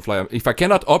tasks when I'm flying. If I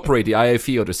cannot operate the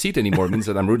IFE or the seat anymore, it means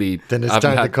that I'm really then it's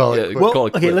time to call it.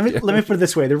 Let me put it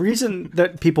this way: the reason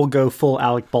that people go full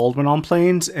Alec Baldwin on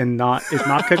planes and not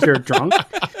because you're drunk.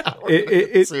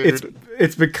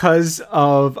 It's because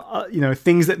of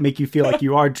things that make you feel like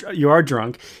you are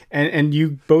drunk, and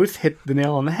you both hit the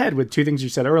nail on the head with 2 things you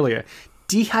said earlier.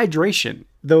 Dehydration.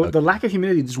 The lack of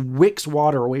humidity just wicks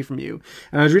water away from you.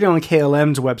 And I was reading on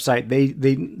KLM's website,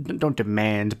 they don't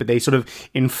demand, but they sort of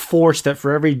enforce that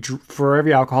for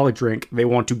every alcoholic drink, they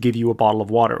want to give you a bottle of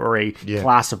water or a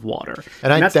glass of water.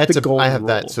 And I have rule.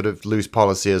 that sort of loose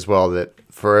policy as well, that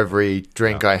for every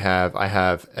drink I have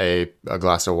a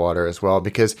glass of water as well,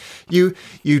 because you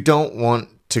don't want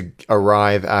to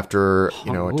arrive after a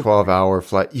 12-hour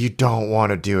flight. You don't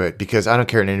want to do it, because I don't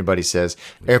care what anybody says,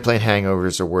 airplane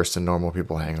hangovers are worse than normal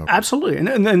people hangovers. Absolutely.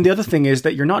 And then the other thing is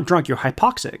that you're not drunk, you're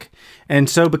hypoxic. And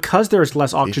so because there's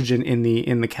less oxygen in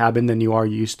the cabin than you are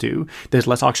used to, there's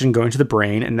less oxygen going to the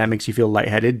brain, and that makes you feel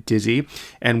lightheaded, dizzy.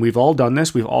 And we've all done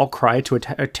this. We've all cried to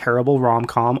a terrible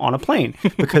rom-com on a plane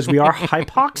because we are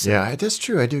hypoxic. Yeah, that's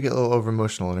true. I do get a little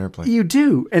over-emotional on an airplane. You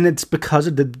do. And it's because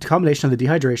of the combination of the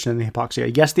dehydration and the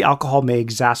hypoxia. Yes, the alcohol may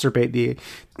exacerbate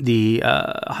the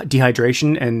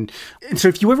dehydration. And so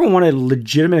if you ever want a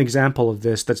legitimate example of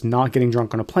this that's not getting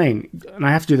drunk on a plane, and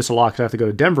I have to do this a lot because I have to go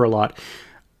to Denver a lot,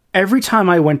 every time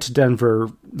I went to Denver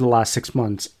the last 6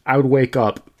 months, I would wake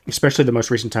up, especially the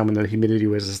most recent time when the humidity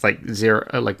was just like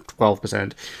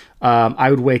 12%.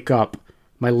 I would wake up,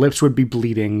 my lips would be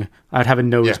bleeding, I'd have a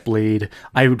nosebleed,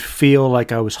 I would feel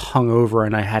like I was hungover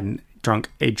and I hadn't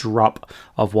drunk a drop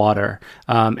of water,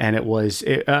 and I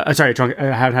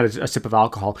haven't had a sip of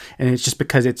alcohol, and it's just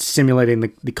because it's simulating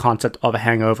the concept of a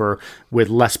hangover with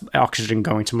less oxygen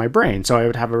going to my brain, so I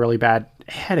would have a really bad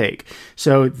headache.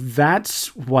 So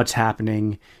that's what's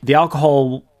happening. The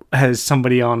alcohol, has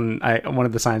somebody on one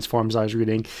of the science forums I was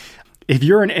reading, if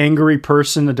you're an angry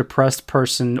person, a depressed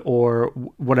person, or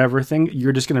whatever thing,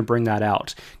 you're just going to bring that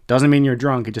out. Doesn't mean you're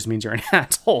drunk. It just means you're an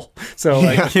asshole. So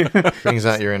brings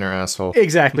out your inner asshole.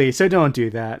 Exactly. So don't do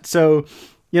that. So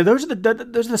those are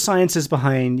the sciences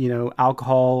behind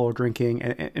alcohol or drinking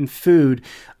and food,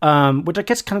 which I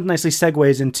guess kind of nicely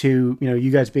segues into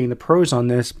you guys being the pros on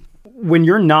this. When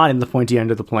you're not in the pointy end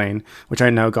of the plane, which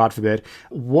I know, God forbid,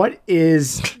 what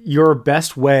is your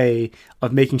best way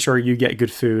of making sure you get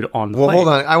good food on the plane? Well, hold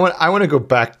on. I want to go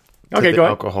back to the go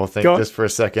alcohol thing just for a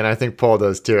second. I think Paul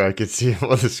does too. I could see him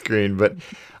on the screen, but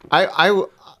I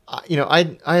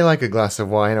like a glass of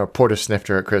wine or a port of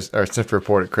snifter or snifter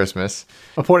port at Christmas.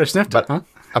 A port of snifter, huh?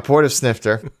 A port of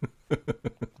snifter.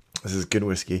 This is good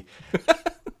whiskey.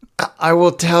 I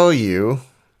will tell you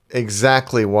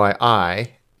exactly why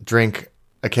I drink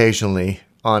occasionally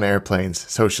on airplanes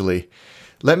socially.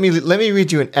 Let me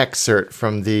read you an excerpt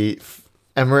from the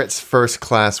Emirates first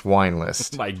class wine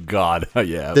list. My God,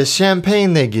 yeah. The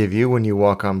champagne they give you when you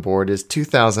walk on board is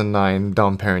 2009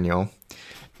 Dom Perignon,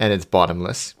 and it's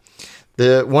bottomless.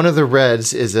 One of the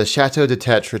reds is a Chateau de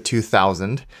Tetre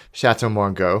 2000 Chateau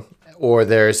Margaux, or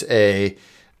there's a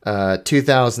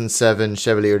 2007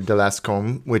 Chevalier de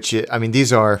Lascombe, which, I mean,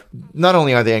 these are, not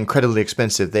only are they incredibly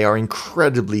expensive, they are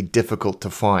incredibly difficult to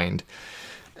find.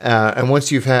 And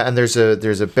once you've had, and there's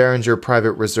a Beringer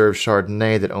Private Reserve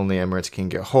Chardonnay that only Emirates can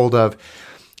get hold of.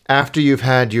 After you've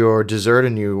had your dessert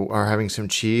and you are having some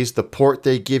cheese, the port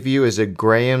they give you is a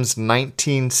Graham's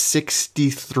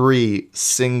 1963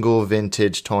 single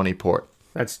vintage tawny port.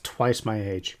 That's twice my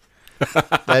age.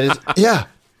 That is, yeah.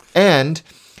 And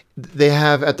they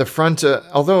have at the front,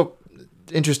 although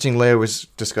interesting layers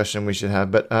discussion we should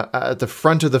have. But at the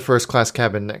front of the first class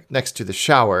cabin, next to the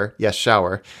shower,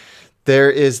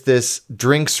 there is this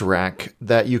drinks rack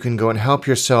that you can go and help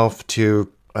yourself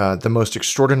to the most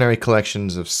extraordinary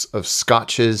collections of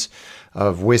scotches,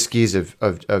 of whiskeys,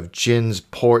 of gins,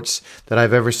 ports that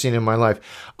I've ever seen in my life.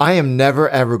 I am never,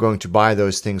 ever going to buy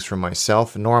those things for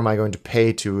myself, nor am I going to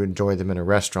pay to enjoy them in a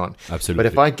restaurant. Absolutely.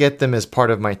 But if I get them as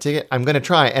part of my ticket, I'm going to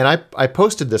try. And I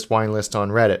posted this wine list on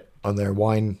Reddit, on their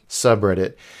wine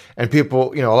subreddit. And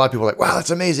people, a lot of people are like, wow,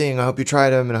 that's amazing. I hope you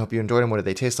tried them and I hope you enjoyed them. What did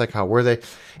they taste like? How were they?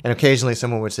 And occasionally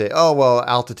someone would say, oh, well,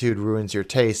 altitude ruins your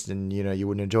taste and, you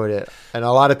wouldn't enjoy it. And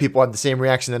a lot of people had the same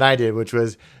reaction that I did, which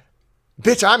was,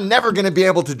 bitch, I'm never going to be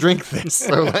able to drink this,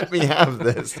 so let me have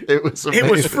this. It was amazing.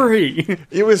 It was free.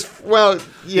 It was, well,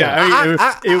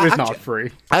 yeah. It was not free.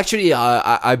 Actually,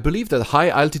 I believe that high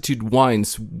altitude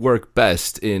wines work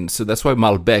best so that's why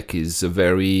Malbec is a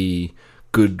very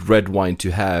good red wine to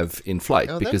have in flight.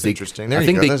 Oh, because that's interesting. There I you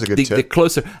think go. That's a good tip. they're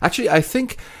closer. Actually, I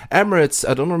think Emirates,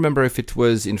 I don't remember if it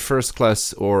was in first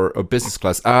class or business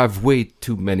class. I have way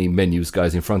too many menus,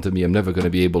 guys, in front of me. I'm never going to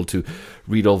be able to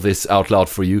read all this out loud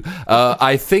for you.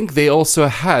 I think they also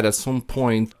had at some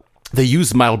point, they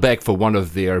used Malbec for one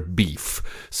of their beef.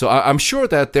 So I'm sure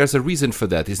that there's a reason for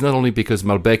that. It's not only because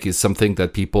Malbec is something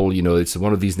that people, it's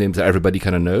one of these names that everybody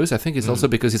kind of knows. I think it's also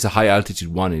because it's a high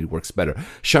altitude one and it works better.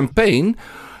 Champagne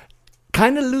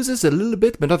kind of loses a little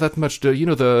bit, but not that much.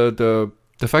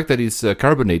 The fact that it's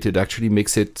carbonated actually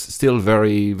makes it still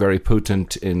very, very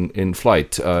potent in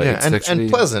flight. And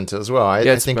pleasant as well.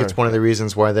 I think it's one of the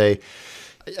reasons why they...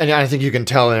 And I think you can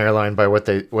tell an airline by what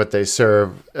they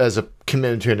serve as a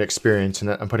commitment to an experience, and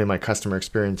I'm putting my customer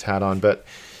experience hat on. But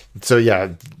so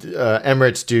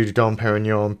Emirates do Dom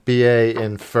Perignon, BA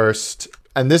in first,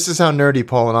 and this is how nerdy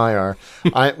Paul and I are.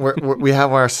 We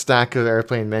have our stack of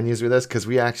airplane menus with us because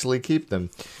we actually keep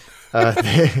them.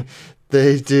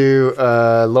 They do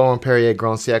Laurent Perrier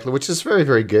Grand Siècle, which is very,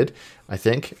 very good, I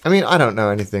think. I mean, I don't know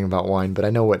anything about wine, but I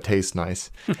know what tastes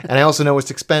nice. And I also know it's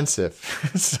expensive.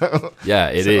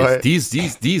 It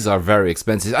is. These are very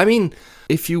expensive. I mean,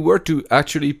 if you were to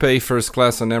actually pay first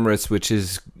class on Emirates, which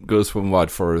goes from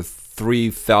what, for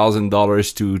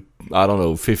 $3,000 to, I don't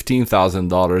know,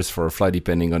 $15,000 for a flight,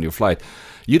 depending on your flight,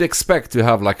 you'd expect to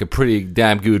have like a pretty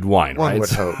damn good wine, right?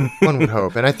 One would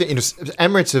hope. And I think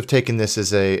Emirates have taken this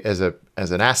as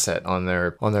an asset on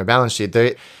their balance sheet.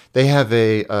 They have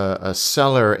a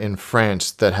cellar in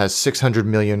France that has $600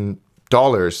 million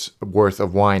worth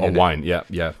of wine. Wine,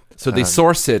 yeah. So they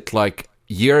source it like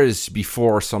years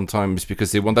before sometimes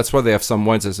because they want. That's why they have some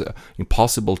wines that's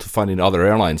impossible to find in other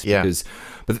airlines. Yeah.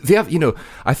 But they have,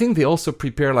 I think they also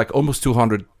prepare like almost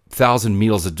 200,000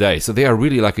 meals a day. So they are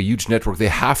really like a huge network. They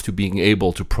have to be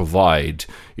able to provide,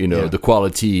 the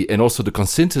quality and also the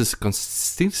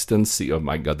consistency. Oh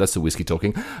my God, that's the whiskey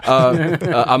talking.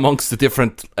 Amongst the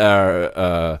different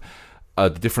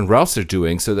routes they're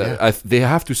doing. So that they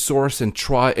have to source and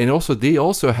try. And also they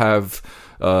also have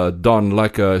done,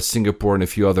 like Singapore and a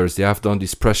few others, they have done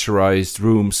these pressurized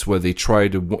rooms where they try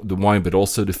the wine but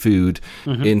also the food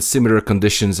in similar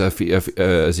conditions as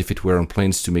if it were on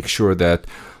planes to make sure that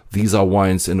these are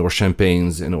wines and or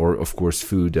champagnes and or of course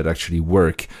food that actually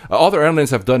work. Other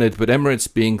airlines have done it, but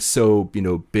Emirates being so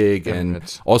big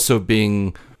and also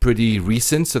being pretty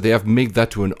recent, so they have made that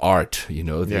to an art. They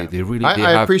really.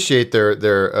 I appreciate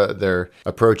their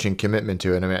approach and commitment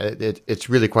to it. I mean, it's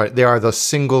really quite. They are the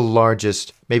single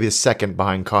largest, maybe the second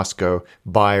behind Costco,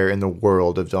 buyer in the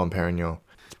world of Dom Perignon.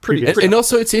 And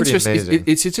also it's interesting.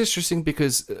 It's interesting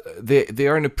because they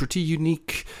are in a pretty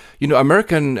unique.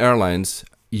 American airlines.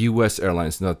 U.S.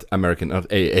 airlines, not American, not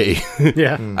AA,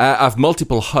 have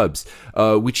multiple hubs,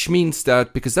 which means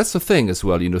that, because that's the thing as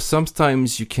well,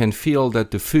 sometimes you can feel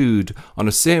that the food on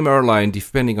the same airline,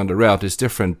 depending on the route, is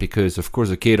different because, of course,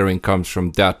 the catering comes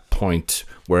from that point,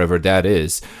 wherever that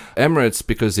is. Emirates,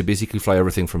 because they basically fly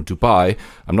everything from Dubai,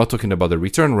 I'm not talking about the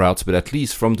return routes, but at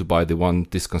least from Dubai, they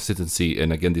want this consistency,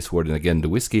 and again, this word, and again, the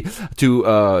whiskey,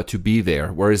 to be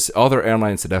there. Whereas other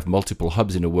airlines that have multiple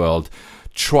hubs in the world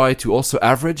try to also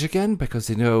average again because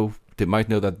they might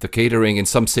know that the catering in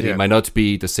some city might not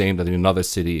be the same that in another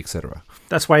city, etc.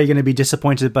 That's why you're going to be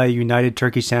disappointed by a United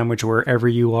Turkey sandwich wherever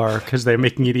you are because they're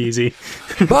making it easy.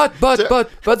 But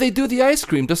they do the ice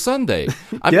cream the Sunday.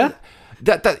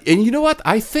 That and you know what?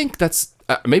 I think that's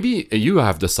maybe you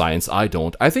have the science. I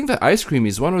don't. I think that ice cream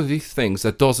is one of these things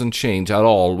that doesn't change at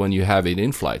all when you have it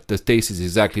in flight. The taste is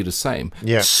exactly the same.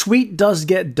 Yeah. Sweet does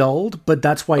get dulled, but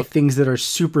that's why things that are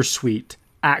super sweet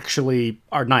actually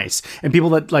are nice. And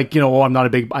people that I'm not a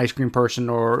big ice cream person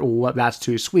or that's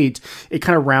too sweet, it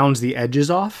kind of rounds the edges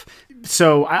off.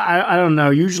 So I don't know.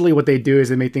 Usually what they do is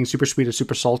they make things super sweet or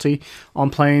super salty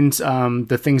on planes.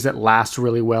 The things that last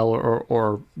really well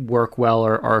or work well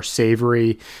are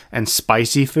savory and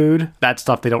spicy food. That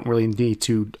stuff they don't really need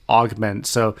to augment.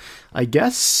 So I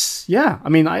guess, yeah. I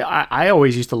mean, I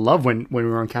always used to love when we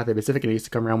were on Cathay Pacific and they used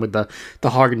to come around with the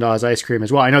Haagen-Dazs ice cream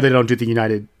as well. I know they don't do the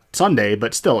United Sundae,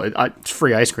 but still, it's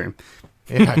free ice cream.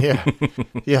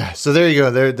 Yeah. So there you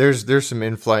go. There's some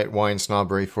in-flight wine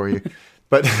snobbery for you.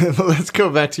 But let's go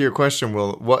back to your question,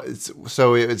 Will.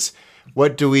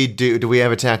 What do we do? Do we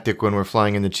have a tactic when we're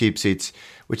flying in the cheap seats,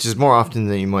 which is more often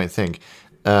than you might think,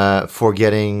 for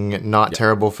getting not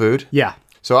terrible food? Yeah.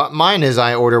 So mine is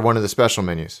I order one of the special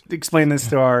menus. Explain this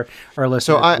to our listeners.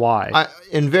 So why?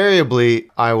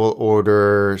 Invariably, I will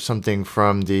order something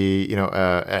from the,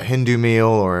 a Hindu meal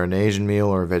or an Asian meal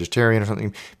or a vegetarian or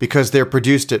something, because they're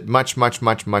produced at much, much,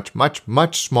 much, much, much,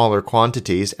 much smaller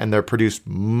quantities, and they're produced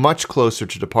much closer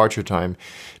to departure time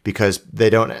because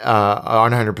they aren't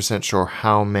 100% sure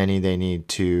how many they need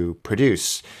to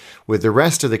produce. With the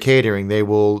rest of the catering, they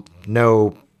will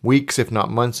know weeks, if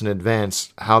not months in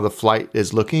advance, how the flight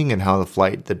is looking and how the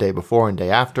flight the day before and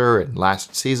day after and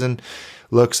last season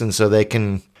looks. And so they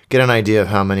can get an idea of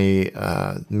how many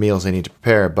meals they need to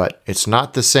prepare. But it's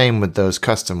not the same with those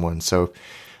custom ones. So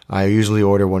I usually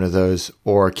order one of those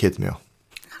or a kid's meal.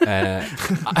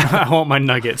 I want my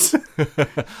nuggets.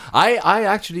 I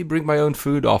actually bring my own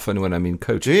food often when I'm in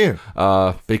coach. Do you?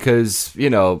 Because,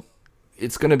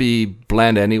 it's going to be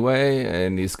bland anyway,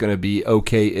 and it's going to be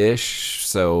okay-ish.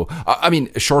 So, I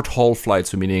mean, short-haul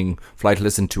flights, meaning flight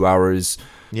less than 2 hours,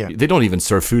 they don't even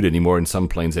serve food anymore in some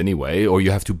planes anyway, or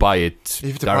you have to buy it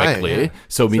directly.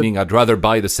 So, meaning I'd rather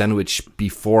buy the sandwich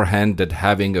beforehand than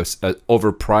having a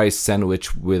overpriced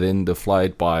sandwich within the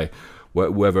flight by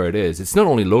whoever it is. It's not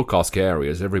only low-cost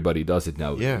carriers. Everybody does it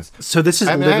now. Yeah. So this is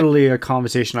literally a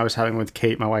conversation I was having with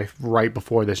Kate, my wife, right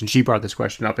before this, and she brought this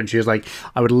question up, and she was like,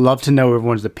 I would love to know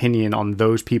everyone's opinion on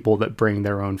those people that bring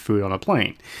their own food on a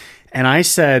plane. And I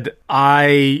said,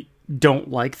 I don't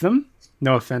like them.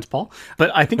 No offense, Paul.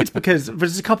 But I think it's because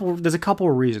there's a couple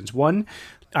of reasons. One,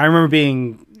 I remember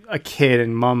being a kid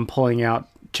and Mom pulling out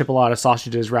chipolata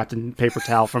sausages wrapped in paper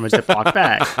towel from a Ziploc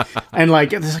bag. And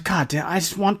it's like, God damn,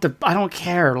 I don't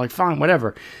care. Like, fine,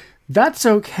 whatever. That's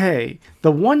okay.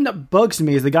 The one that bugs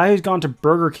me is the guy who's gone to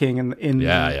Burger King in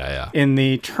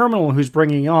the terminal who's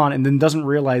bringing on and then doesn't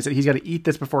realize that he's got to eat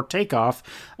this before takeoff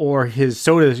or his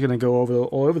soda is going to go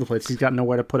all over the place. He's got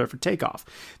nowhere to put it for takeoff.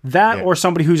 Or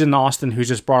somebody who's in Austin who's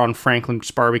just brought on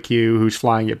Franklin's barbecue who's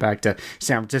flying it back to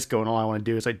San Francisco and all I want to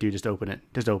do is like, dude, just open it.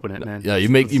 Just open it, man. Yeah,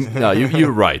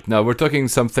 you're right. Now we're talking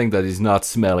something that is not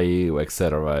smelly,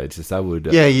 etc. It's just I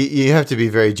would. You have to be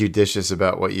very judicious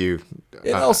about what you.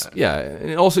 And also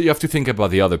you have to think about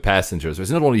the other passengers.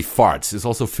 It's not only farts; it's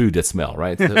also food that smell,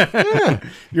 right? So,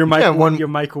 your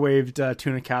microwaved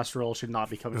tuna casserole should not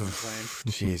be coming from the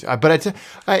plane. Jeez, but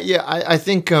I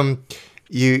think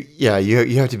you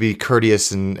have to be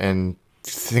courteous and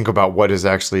think about what is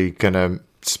actually gonna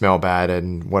smell bad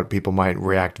and what people might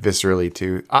react viscerally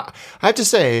to. I have to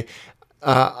say.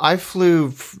 I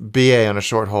flew BA on a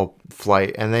short-haul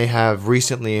flight, and they have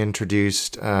recently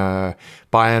introduced Buy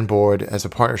on Board as a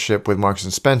partnership with Marks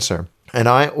 & Spencer. And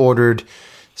I ordered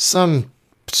some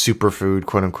superfood,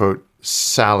 quote-unquote,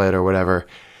 salad or whatever.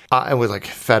 It was like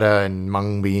feta and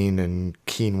mung bean and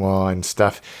quinoa and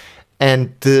stuff.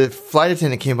 And the flight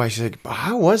attendant came by, she's like,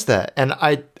 how was that? And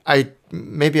I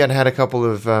maybe I'd had a couple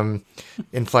of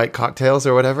in-flight cocktails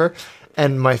or whatever.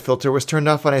 And my filter was turned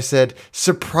off, and I said,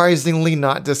 "Surprisingly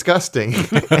not disgusting."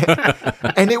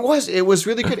 And it was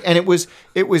really good, and it was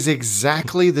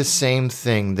exactly the same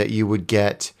thing that you would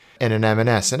get in an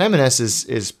M&S. And M&S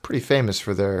is pretty famous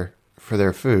for their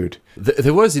food.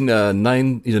 There was in the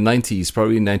 90s,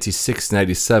 probably 96,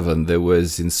 97. There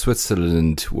was in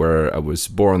Switzerland where I was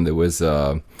born. There was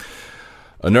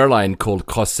an airline called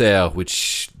Crossair,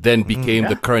 which then became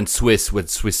the current Swiss, with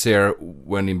Swissair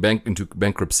went into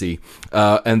bankruptcy.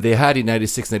 And they had in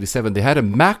 96, 97, they had a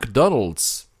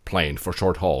McDonald's plane for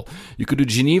short haul. You could do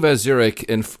Geneva, Zurich,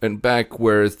 and back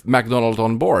with McDonald's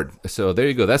on board. So there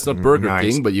you go. That's not Burger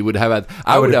King, but you would have.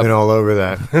 I would have been all over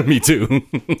that. Me too.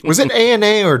 Was it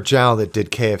A&A or JAL that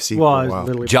did KFC for a while?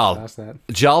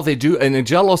 JAL, they do, and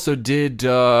JAL also did.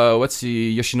 What's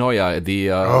the Yoshinoya?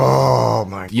 The oh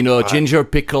my, God. Ginger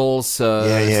pickles,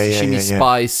 sashimi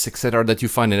spice, etc. That you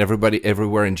find in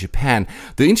everywhere in Japan.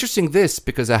 The interesting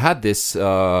because I had this.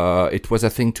 It was I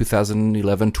think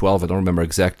 2011, 12. I don't remember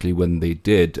exactly when they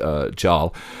did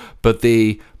JAL, but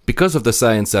because of the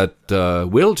science that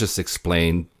Will just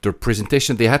explained, their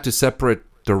presentation, they had to separate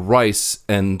the rice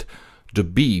and the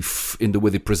beef in the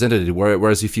way they presented it.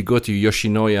 Whereas if you go to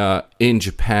Yoshinoya in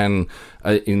Japan,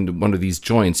 in one of these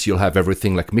joints, you'll have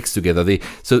everything like mixed together.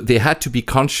 So they had to be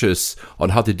conscious on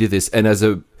how they did this. And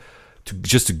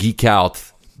just to geek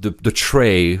out, the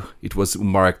tray, it was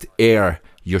marked Air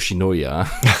Yoshinoya.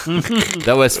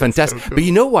 That was fantastic. So cool. But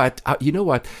you know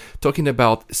what? Talking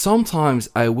about, sometimes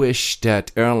I wish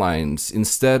that airlines,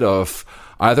 instead of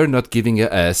either not giving a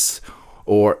S,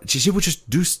 or she would just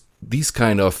do these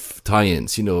kind of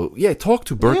tie-ins, talk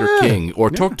to Burger King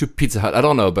or talk to Pizza Hut. I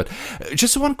don't know, but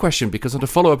just one question, because on the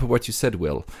follow-up of what you said,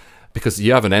 Will, because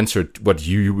you haven't answered what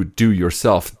you would do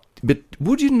yourself, but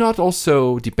would you not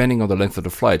also, depending on the length of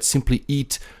the flight, simply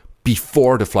eat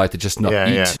before the flight to just not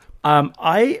eat? Yeah.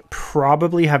 I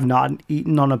probably have not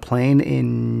eaten on a plane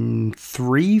in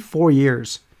 3-4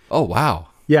 years. Oh, wow.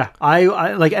 Yeah, I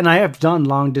like, and I have done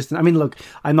long distance. I mean, look,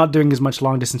 I'm not doing as much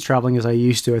long distance traveling as I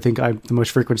used to. I think the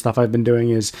most frequent stuff I've been doing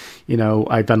is,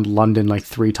 I've done London like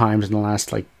 3 times in the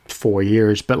last 4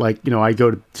 years. But I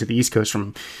go to the East Coast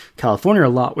from California a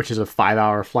lot, which is a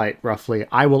 5-hour flight roughly.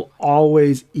 I will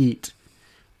always eat.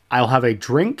 I'll have a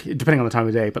drink depending on the time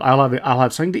of day, but I'll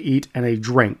have something to eat and a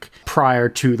drink prior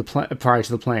to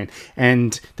the plane.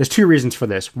 And there's 2 reasons for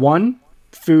this. 1,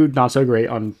 food not so great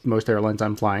on most airlines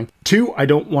I'm flying. 2, I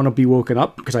don't want to be woken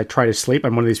up because I try to sleep.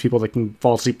 I'm one of these people that can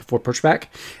fall asleep before pushback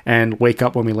and wake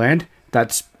up when we land.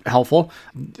 That's helpful.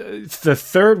 The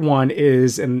third one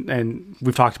is, and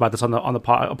we've talked about this on the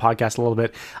podcast a little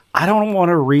bit, I don't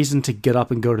want a reason to get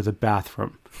up and go to the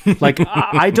bathroom.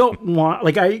 I don't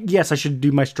want, yes, I should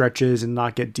do my stretches and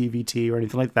not get DVT or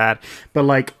anything like that.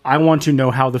 But I want to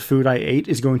know how the food I ate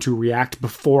is going to react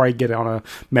before I get on a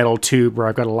metal tube where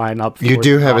I've got to line up. You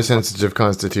do have a sensitive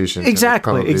constitution.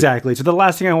 Exactly. So the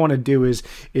last thing I want to do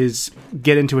is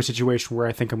get into a situation where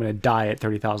I think I'm going to die at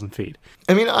 30,000 feet.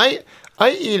 I mean, I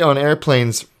eat on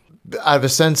airplanes out of a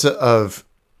sense of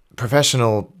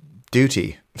professional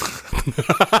duty.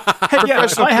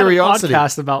 Professional curiosity. I had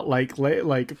a podcast about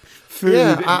food.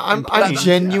 Yeah, I'm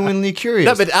genuinely curious.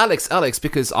 No, but Alex,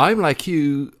 because I'm like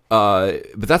you, but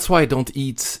that's why I don't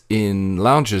eat in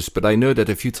lounges. But I know that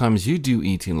a few times you do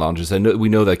eat in lounges. We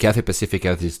know that Cathay Pacific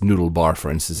has this noodle bar,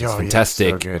 for instance. It's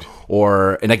fantastic. Yeah, so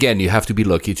good. And again, you have to be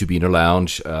lucky to be in a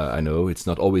lounge. I know it's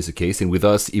not always the case. And with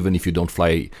us, even if you don't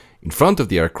fly in front of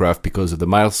the aircraft, because of the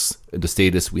miles, the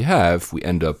status we have, we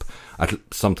end up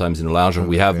sometimes in a lounge, and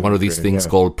we have one of these things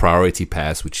called Priority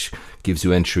Pass, which gives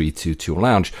you entry to a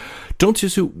lounge. Don't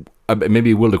you?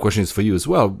 Maybe, Will, the question is for you as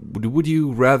well. Would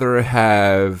you rather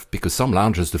have, because some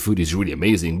lounges the food is really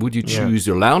amazing, would you choose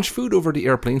your lounge food over the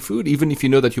airplane food, even if you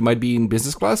know that you might be in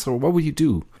business class, or what would you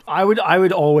do? I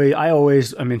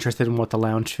always am interested in what the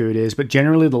lounge food is, but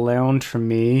generally the lounge for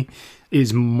me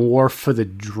is more for the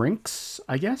drinks,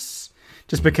 I guess.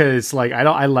 Just because,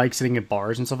 I like sitting at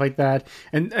bars and stuff like that.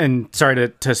 And sorry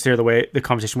to steer the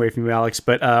conversation away from you, Alex,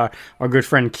 but our good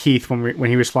friend Keith, when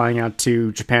he was flying out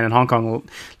to Japan and Hong Kong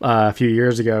a few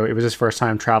years ago, it was his first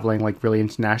time traveling really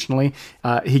internationally.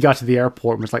 He got to the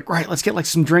airport and was like, right, let's get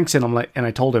some drinks in. And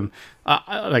I told him,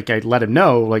 I let him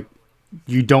know,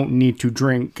 you don't need to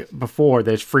drink before.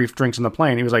 There's free drinks on the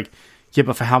plane. He was like, yeah,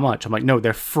 but for how much? I'm like, no,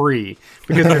 they're free.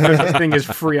 Because there's this thing as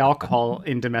free alcohol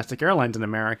in domestic airlines in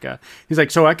America. He's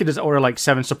like, so I could just order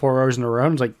 7 Sapporos in a row? I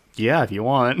was like, yeah, if you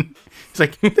want. He's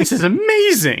like, this is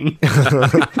amazing.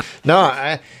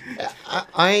 No,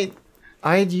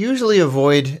 I usually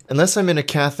avoid, unless I'm in a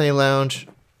Cathay lounge,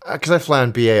 because I fly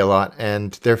on BA a lot,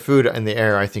 and their food in the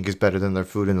air, I think, is better than their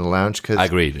food in the lounge. Cause I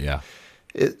agreed, yeah.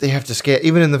 They have to scale.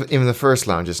 Even in the first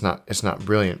lounge, it's not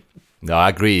brilliant. No, I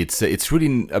agree. It's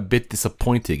really a bit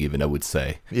disappointing, even, I would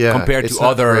say. Yeah, compared to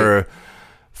other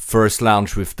first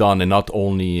lounge we've done, and not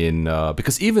only in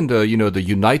because even the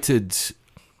United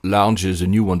lounges, the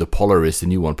new one, the Polaris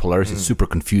is super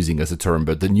confusing as a term,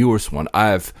 but the newest one, I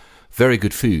have very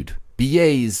good food.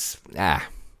 BA's Yeah,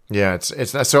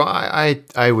 it's not, so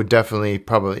I would definitely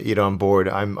probably eat on board.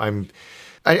 I'm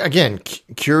again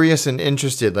curious and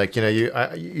interested.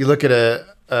 You look at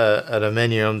a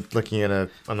menu. I'm looking at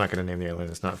I'm not going to name the airline.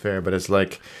 It's not fair, but it's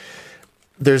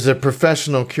there's a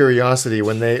professional curiosity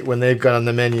when they've got on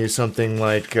the menu something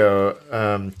like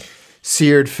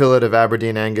seared fillet of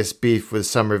Aberdeen Angus beef with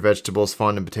summer vegetables,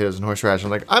 fondant potatoes, and horseradish.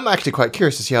 I'm actually quite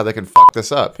curious to see how they can fuck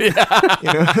this up.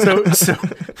 Yeah. So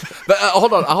but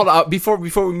hold on. Before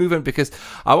we move on, because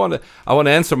I want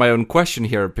to answer my own question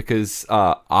here, because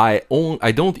I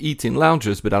don't eat in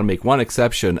lounges, but I'll make one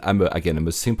exception. I'm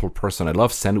a simple person. I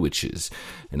love sandwiches,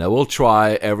 and I will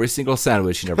try every single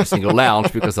sandwich in every single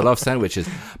lounge because I love sandwiches.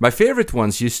 My favorite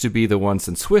ones used to be the ones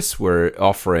in Swiss were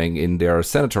offering in their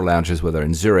senator lounges, whether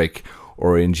in Zurich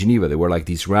or in Geneva. They were like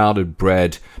these rounded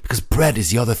bread, because bread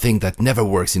is the other thing that never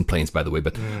works in planes, by the way,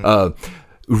 but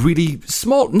really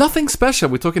small, nothing special.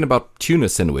 We're talking about tuna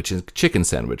sandwich and chicken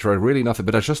sandwich, right? Really nothing,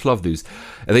 but I just love these.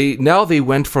 Now they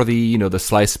went for the, the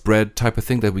sliced bread type of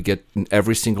thing that we get in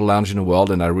every single lounge in the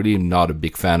world, and I really am not a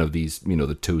big fan of these,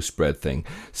 the toast bread thing.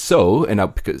 So,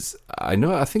 because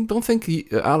don't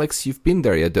think, Alex, you've been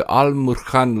there yet, the Al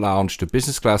Murkhan lounge, the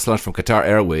business class lounge from Qatar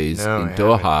Airways in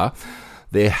Doha.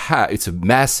 It's a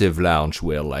massive lounge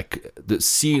where like the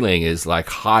ceiling is like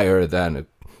higher than a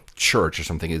church or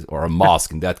something, or a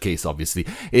mosque in that case. Obviously,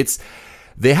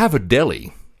 they have a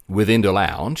deli within the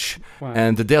lounge. Wow.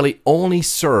 And the deli only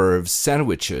serves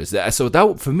sandwiches. So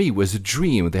that for me was a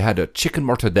dream. They had a chicken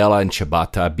mortadella in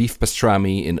ciabatta, beef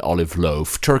pastrami in olive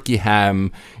loaf, turkey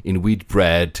ham in wheat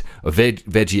bread, a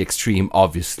veggie extreme,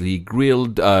 obviously,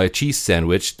 grilled cheese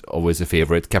sandwich, always a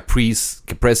favorite, caprese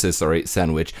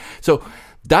sandwich. So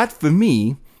that for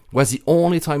me was the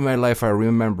only time in my life I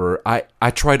remember.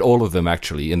 I tried all of them,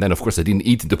 actually, and then, of course, I didn't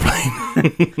eat the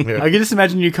plane. Yeah. I can just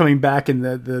imagine you coming back and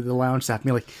the lounge staff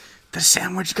being like, the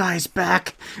sandwich guy's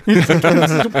back.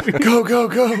 Go, go,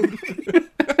 go.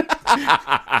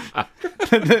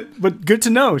 But good to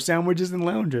know, sandwiches and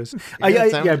lounges.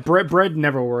 Bread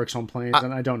never works on planes,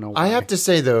 and I don't know why. I have to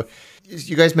say, though,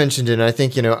 you guys mentioned it, and I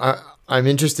think, I'm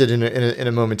interested in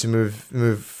a moment to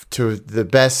move to the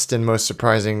best and most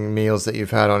surprising meals that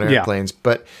you've had on airplanes.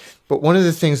 Yeah. But one of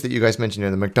the things that you guys mentioned,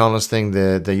 the McDonald's thing,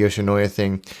 the Yoshinoya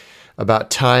thing, about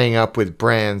tying up with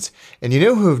brands, and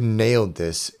who've nailed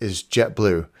this is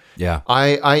JetBlue. Yeah.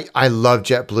 I love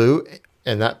JetBlue,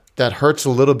 and that hurts a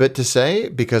little bit to say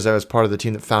because I was part of the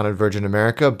team that founded Virgin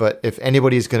America. But if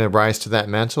anybody's going to rise to that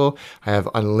mantle, I have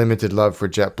unlimited love for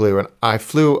JetBlue. And I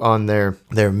flew on their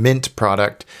Mint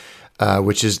product,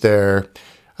 which is their,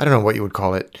 I don't know what you would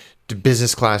call it, the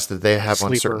business class that they have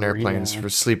on certain airplanes for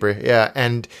sleeper. Yeah,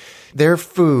 and their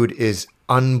food is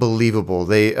unbelievable.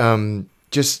 They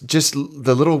just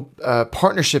the little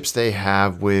partnerships they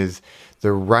have with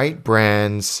the right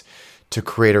brands to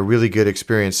create a really good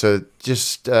experience. So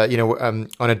just, on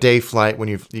a day flight when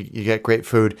you get great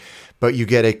food, but you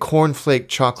get a cornflake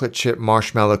chocolate chip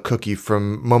marshmallow cookie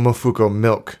from Momofuku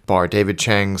Milk Bar, David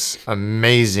Chang's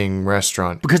amazing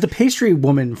restaurant. Because the pastry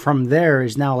woman from there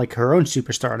is now like her own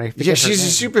superstar. And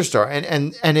she's a superstar.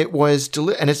 And it was,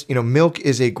 and it's, Milk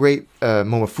is a great,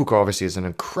 Momofuku obviously is an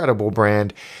incredible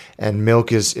brand, and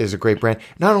Milk is a great brand.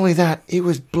 Not only that, it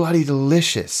was bloody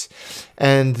delicious.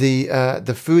 And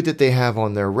the food that they have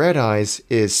on their red eyes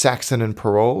is Saxon and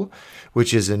Parole,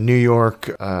 which is a New York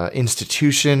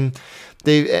institution.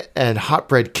 And Hot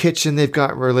Bread Kitchen they've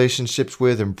got relationships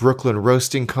with, and Brooklyn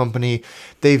Roasting Company.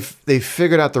 They've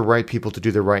figured out the right people to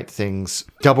do the right things.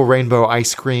 Double Rainbow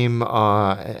Ice Cream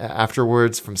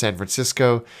afterwards from San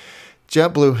Francisco.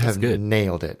 JetBlue have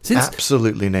nailed it.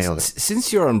 Absolutely nailed it.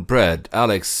 Since you're on bread,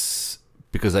 Alex,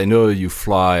 because I know you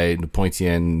fly the pointy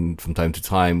end from time to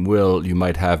time, Will, you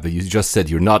might have, but you just said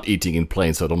you're not eating in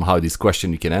planes, so I don't know how this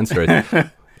question you can answer it.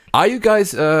 Are you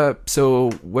guys,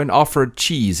 so when offered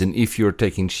cheese, and if you're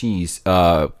taking cheese,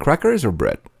 crackers or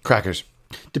bread? Crackers.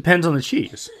 Depends on the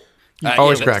cheese.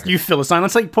 Always crackers. You Philistine.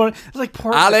 That's like pouring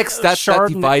Alex,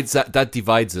 that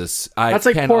divides us. That's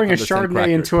like pouring a Chardonnay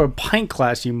into a pint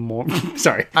glass, you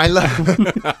Sorry. I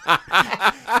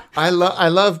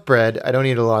love bread. I don't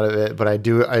eat a lot of it, but I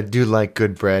do like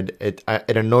good bread. It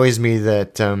annoys me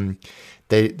that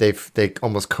they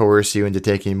almost coerce you into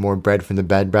taking more bread from the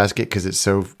breadbasket because it's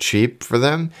so cheap for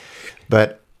them.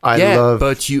 But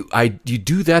but you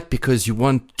do that because you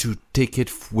want to take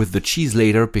it with the cheese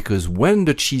later, because when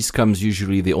the cheese comes,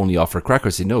 usually they only offer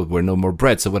crackers. We're no more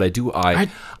bread. So what I do,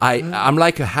 I'm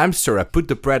like a hamster. I put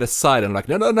the bread aside. I'm like,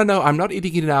 no, I'm not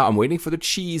eating it now. I'm waiting for the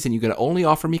cheese, and you're gonna only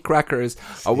offer me crackers.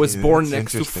 I was born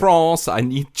next to France. I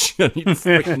need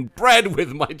freaking bread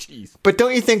with my cheese. But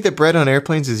don't you think that bread on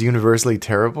airplanes is universally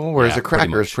terrible, whereas a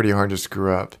cracker is pretty hard to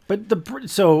screw up? But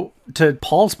so to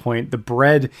Paul's point, the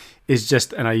bread is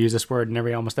just, and I use this word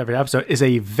in almost every episode, is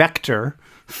a vector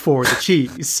for the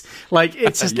cheese. Like,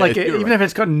 it's just even if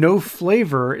it's got no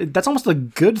flavor, that's almost a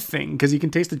good thing because you can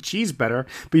taste the cheese better,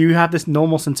 but you have this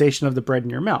normal sensation of the bread in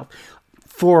your mouth.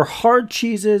 For hard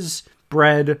cheeses,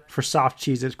 bread. For soft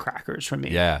cheeses, crackers for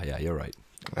me. Yeah, you're right.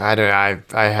 I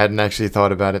hadn't actually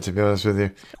thought about it, to be honest with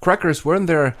you. Crackers weren't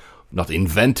there, not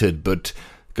invented, but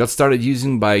got started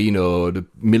using by, the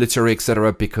military,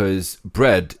 etc., because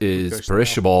bread is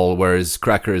perishable, whereas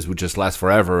crackers would just last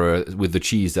forever with the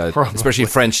cheese, especially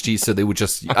French cheese, so they would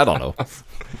just, I don't know.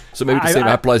 So maybe the same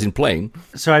applies in plane.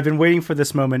 So I've been waiting for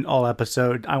this moment all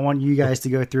episode. I want you guys to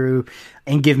go through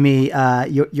and give me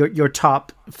your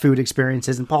top food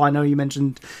experiences. And Paul, I know you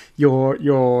mentioned your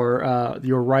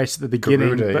rice at the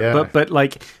beginning, Garuda, but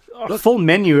like a full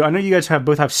menu. I know you guys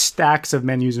both have stacks of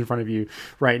menus in front of you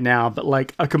right now, but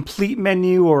like a complete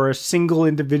menu or a single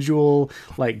individual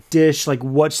like dish, like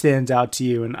what stands out to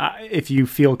you, and if you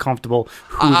feel comfortable,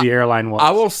 who the airline was.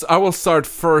 I will start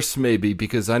first maybe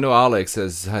because I know Alex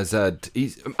has had.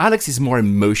 Alex is more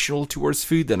emotional towards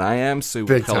food than I am, so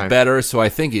it felt better. So I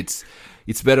think it's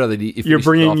better that if you're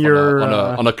bringing your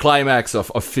on a climax of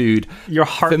food. Your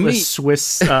heartless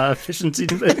Swiss efficiency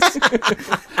to this.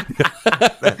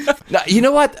 Now, you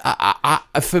know what?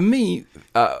 For me,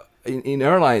 in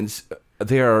airlines,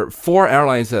 there are 4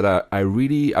 airlines that I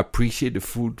really appreciate the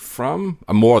food from.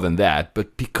 More than that,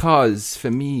 but because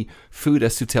for me, food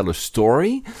has to tell a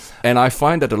story, and I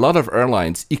find that a lot of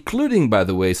airlines, including, by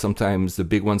the way, sometimes the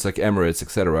big ones like Emirates,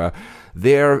 etc.,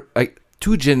 they're like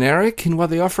too generic in what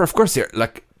they offer. Of course, they're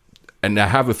like, and I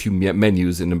have a few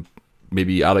menus, and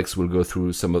maybe Alex will go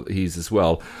through some of his as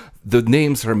well. The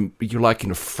names are, you're like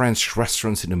in a French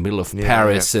restaurants in the middle of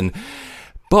Paris,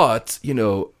 but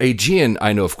Aegean,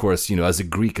 I know, of course, as a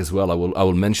Greek as well, I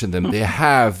will mention them. They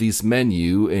have this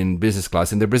menu in business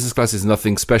class, and their business class is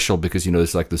nothing special because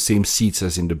it's like the same seats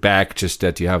as in the back, just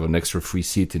that you have an extra free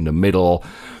seat in the middle,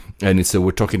 and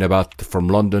we're talking about from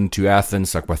London to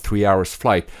Athens, like 3 hours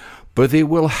flight. But they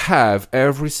will have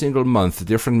every single month a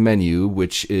different menu,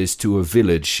 which is to a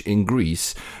village in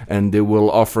Greece, and they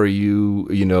will offer you,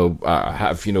 I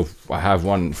have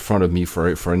one in front of me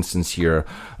for instance here,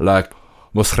 like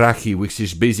mosraki, which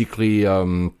is basically a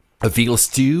veal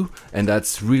stew, and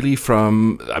that's really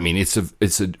from. I mean, it's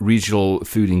a regional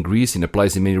food in Greece and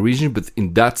applies in many regions, but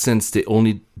in that sense, they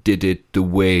only did it the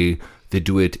way they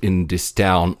do it in this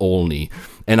town only,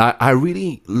 and I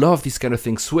really love this kind of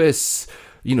thing.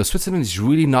 Switzerland is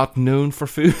really not known for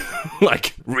food,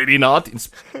 like really not. It's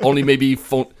only maybe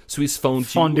Swiss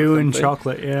fondue and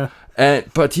chocolate, yeah.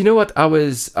 But you know what? I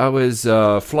was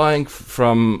flying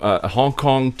from Hong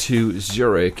Kong to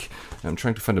Zurich. I'm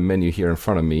trying to find a menu here in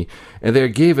front of me, and they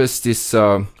gave us this.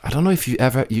 I don't know if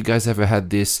you guys ever had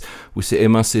this. We say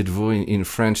émincé de veau in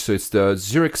French, so it's the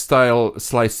Zurich style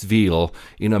sliced veal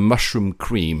in a mushroom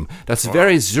cream. That's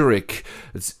very Zurich.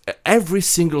 It's every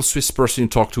single Swiss person you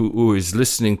talk to who is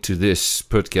listening to this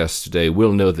podcast today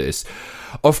will know this.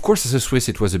 Of course, as a Swiss,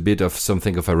 it was a bit of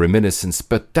something of a reminiscence,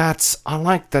 but I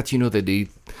like that, that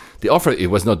they offer. It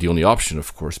was not the only option,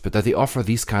 of course, but that they offer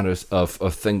these kind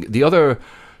of thing. The other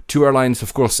 2 airlines,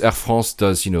 of course, Air France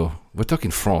does, we're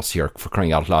talking France here, for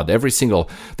crying out loud.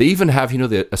 They even have,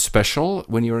 a special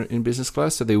when you're in business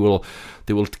class. So they will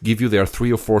give you their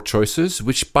 3 or 4 choices,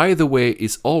 which, by the way,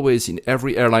 is always in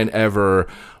every airline ever.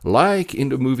 Like in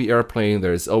the movie Airplane,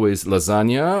 there's always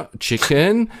lasagna,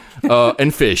 chicken,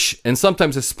 and fish. And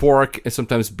sometimes it's pork and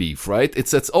sometimes beef, right?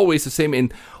 That's always the same.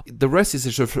 And the rest is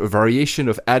just a variation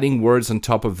of adding words on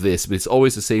top of this, but it's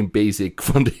always the same basic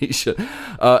foundation.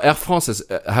 Air France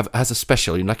has a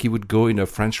special. Like you would go in a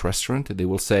French restaurant and they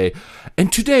will say,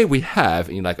 and today we have,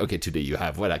 and you're like, okay, today you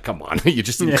have, well, come on, you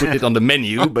just didn't put it on the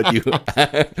menu, but you,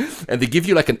 and they give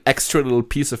you like an extra little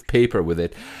piece of paper with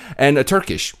it, and a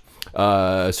Turkish,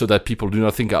 so that people do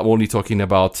not think I'm only talking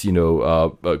about,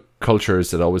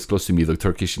 cultures that are always close to me. The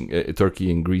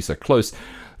Turkey and Greece are close.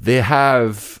 They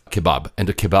have kebab, and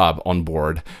the kebab on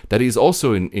board, that is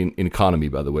also in economy,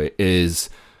 by the way, is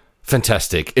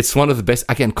fantastic. It's one of the best,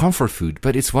 again, comfort food,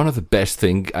 but it's one of the best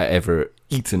thing I ever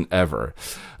eaten ever.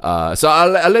 So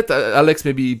I'll let Alex,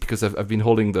 maybe, because I've been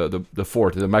holding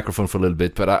the microphone for a little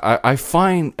bit, but I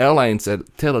find airlines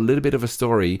that tell a little bit of a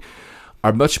story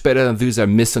are much better than those that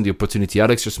miss on the opportunity.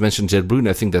 Alex just mentioned JetBlue, and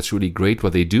I think that's really great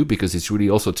what they do, because it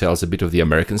really also tells a bit of the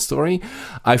American story.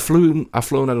 I've flown, I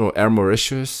don't know, Air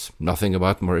Mauritius, nothing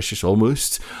about Mauritius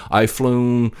almost. I've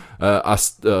flown Air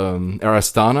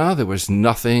Astana, there was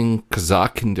nothing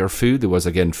Kazakh in their food. There was,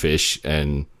 again, fish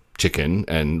and chicken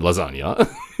and lasagna.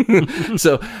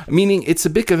 So, meaning it's a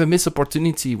bit of a missed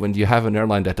opportunity when you have an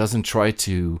airline that doesn't try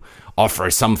to offer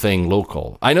something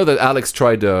local. I know that Alex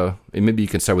tried, and maybe you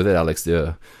can start with it, Alex,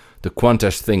 the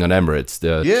Qantas thing on Emirates,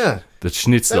 the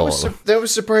schnitzel. That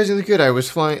was surprisingly good. I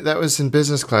was flying, that was in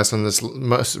business class on this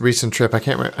most recent trip. I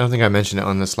can't remember, I don't think I mentioned it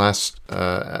on this last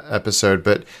episode,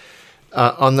 but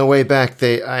On the way back,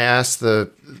 I asked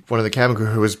one of the cabin crew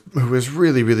who was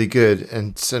really, really good,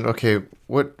 and said, "Okay,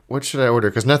 what should I order?"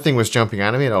 Because nothing was jumping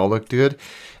out at me; it all looked good.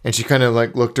 And she kind of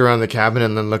like looked around the cabin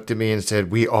and then looked at me and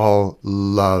said, "We all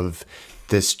love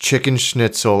this chicken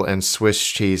schnitzel and Swiss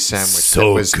cheese sandwich.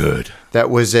 So good. That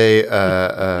was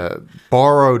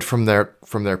borrowed from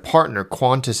their partner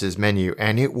Qantas's menu,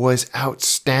 and it was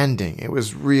outstanding. It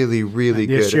was really, really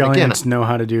good. The Australians know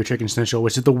how to do chicken schnitzel,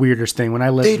 which is the weirdest thing. When I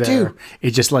lived there,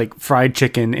 it's just like fried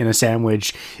chicken in a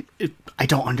sandwich. I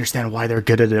don't understand why they're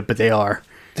good at it, but they are.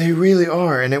 They really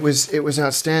are, and it was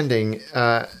outstanding.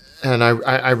 And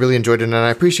I really enjoyed it, and I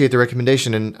appreciate the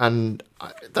recommendation. And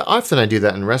often I do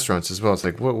that in restaurants as well. It's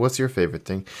like, what's your favorite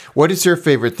thing? What is your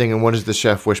favorite thing, and what does the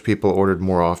chef wish people ordered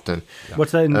more often?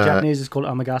 What's that in Japanese? It's called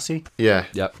amagasi. Yeah.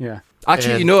 Yeah.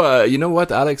 Actually, you know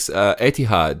what, Alex?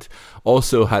 Etihad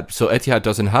also had. So Etihad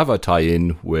doesn't have a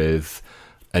tie-in with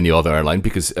any other airline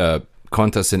because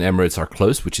Qantas and Emirates are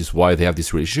close, which is why they have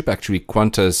this relationship. Actually,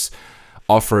 Qantas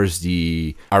offers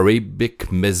the Arabic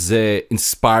meze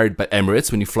inspired by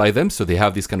Emirates when you fly them. So they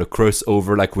have this kind of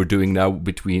crossover like we're doing now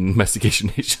between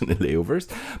Mastication Nation and layovers.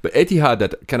 But Etihad,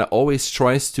 that kind of always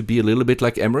tries to be a little bit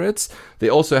like Emirates. They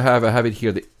also have, I have it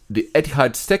here, the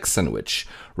Etihad steak sandwich.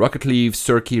 Rocket leaves,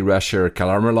 turkey, rasher,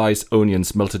 caramelized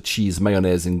onions, melted cheese,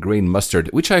 mayonnaise, and green mustard,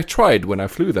 which I tried when I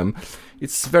flew them.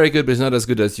 It's very good, but it's not as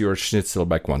good as your schnitzel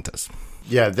by Qantas.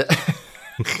 Yeah,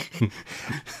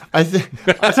 I think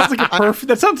that sounds like a perfume.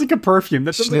 That sounds like a perfume.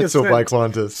 That sounds Schnitzel like by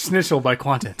Qantas. Schnitzel by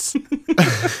Qantas.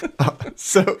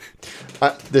 So,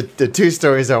 the two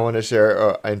stories I want to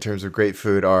share in terms of great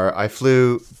food are: I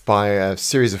flew by a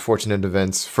series of fortunate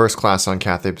events, first class on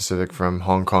Cathay Pacific from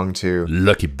Hong Kong to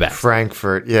Lucky bastard.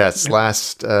 Frankfurt. Yes,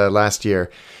 last year,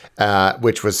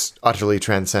 which was utterly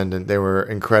transcendent. They were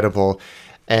incredible.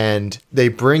 And they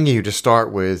bring you to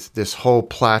start with this whole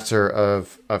platter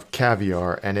of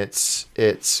caviar, and it's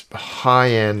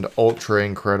high-end,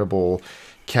 ultra-incredible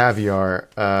caviar.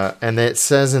 And it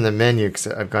says in the menu, because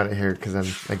I've got it here because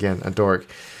I'm, again, a dork,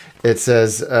 it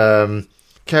says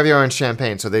caviar and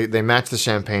champagne. So they match the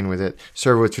champagne with it.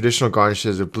 Served with traditional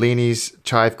garnishes of blinis,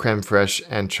 chive creme fraiche,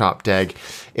 and chopped egg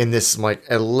in this like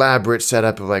elaborate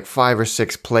setup of like 5 or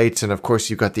 6 plates. And, of course,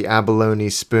 you've got the abalone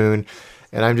spoon.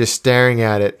 And I'm just staring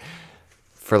at it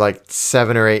for like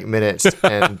 7 or 8 minutes.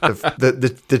 And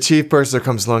the chief purser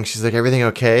comes along. She's like, "Everything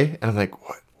okay?" And I'm like,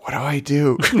 What do I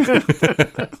do?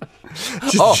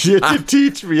 She had to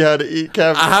teach me how to eat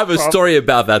caviar. I have a story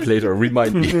about that later.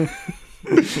 Remind me.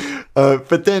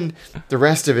 But then the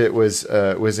rest of it was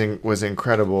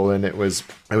incredible, and it was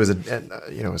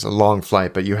a long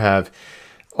flight. But you have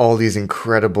all these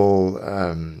incredible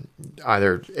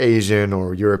either Asian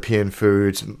or European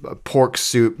foods, pork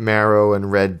soup, marrow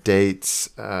and red dates,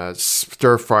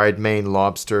 stir-fried Maine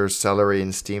lobster, celery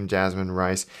and steamed jasmine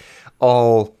rice,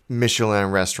 all Michelin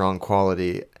restaurant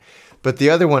quality. But the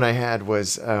other one I had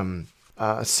was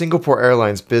Singapore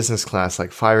Airlines business class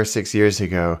like 5 or 6 years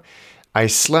ago. I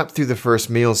slept through the first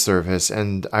meal service,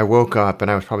 and I woke up,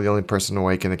 and I was probably the only person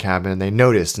awake in the cabin, and they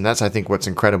noticed. And that's, I think, what's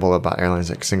incredible about airlines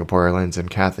like Singapore Airlines and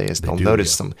Cathay is they'll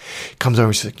notice them. Comes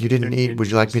over, she's like, "You didn't eat.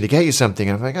 Would you like me to get you something?"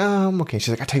 And I'm like, "Oh, I'm okay." She's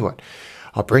like, "I tell you what,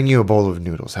 I'll bring you a bowl of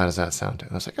noodles. How does that sound?"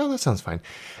 And I was like, "Oh, that sounds fine."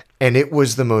 And it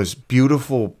was the most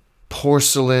beautiful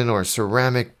porcelain or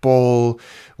ceramic bowl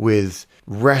with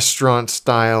restaurant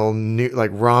style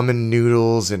like ramen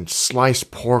noodles and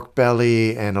sliced pork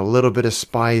belly and a little bit of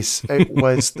spice. It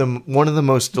was one of the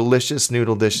most delicious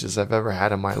noodle dishes I've ever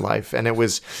had in my life, and it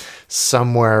was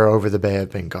somewhere over the Bay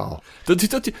of Bengal. Don't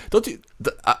you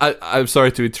I'm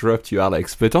sorry to interrupt you,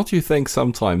 Alex, but don't you think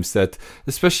sometimes that,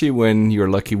 especially when you're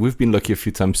lucky, we've been lucky a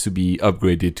few times to be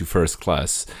upgraded to first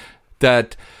class,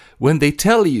 that when they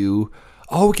tell you,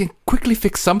 "Oh, we can quickly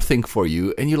fix something for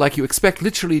you," and you expect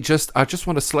literally I just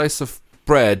want a slice of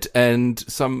bread and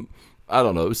some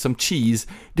cheese.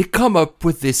 They come up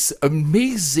with this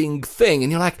amazing thing,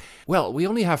 and you're like, "Well, we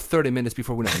only have 30 minutes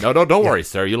before we know." No, don't worry,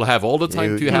 sir. You'll have all the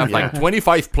time to have like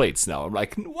 25 plates now. I'm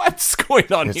like, what's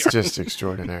going on here? It's just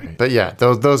extraordinary. But yeah,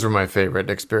 those were my favorite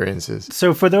experiences.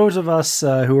 So for those of us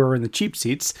who are in the cheap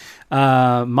seats,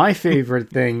 my favorite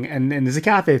thing, and it's a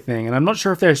Cathay thing, and I'm not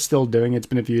sure if they're still doing it. It's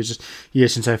been a few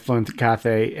years since I've flown to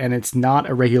Cathay, and it's not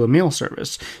a regular meal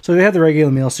service. So they have the regular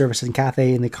meal service in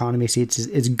Cathay, and the economy seats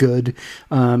is good.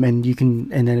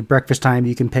 And then at breakfast time,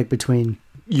 you can pick between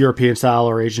European style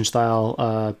or Asian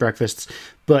style breakfasts.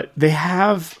 But they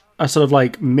have a sort of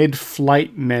like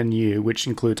mid-flight menu, which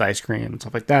includes ice cream and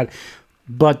stuff like that.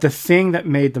 But the thing that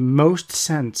made the most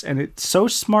sense, and it's so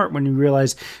smart when you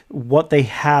realize what they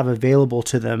have available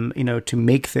to them, to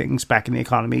make things back in the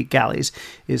economy galleys,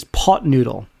 is pot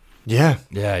noodle. Yeah.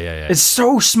 Yeah. It's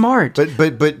so smart. But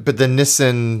the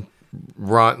Nissan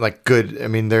like good. I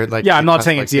mean, they're like I'm not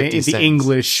saying like it's the 50 cents.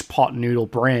 English pot noodle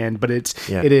brand, but it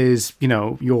is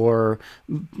your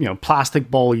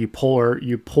plastic bowl. You pour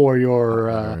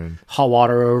your hot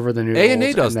water over the noodles.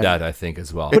 A&A does that, I think,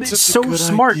 as well. But it's such a so good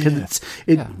smart idea.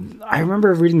 because I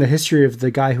remember reading the history of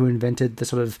the guy who invented the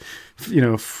sort of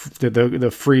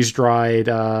the freeze dried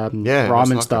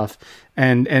ramen not stuff.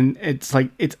 And it's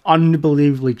like it's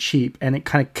unbelievably cheap, and it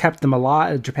kind of kept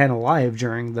Japan alive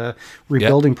during the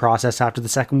rebuilding process after the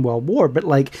Second World War. But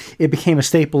like it became a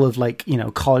staple of like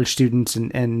college students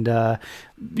and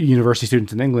university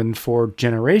students in England for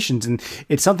generations, and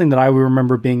it's something that I would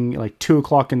remember being like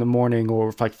 2:00 in the morning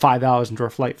or like 5 hours into a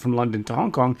flight from London to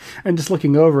Hong Kong, and just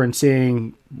looking over and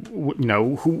seeing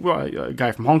a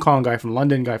guy from Hong Kong, guy from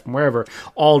London, guy from wherever,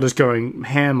 all just going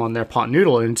ham on their pot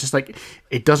noodle, and it's just like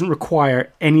it doesn't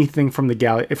require anything from the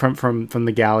galley from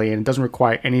the galley, and it doesn't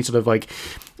require any sort of like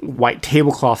white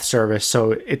tablecloth service,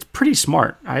 so it's pretty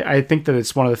smart. I think that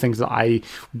it's one of the things that I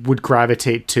would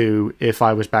gravitate to if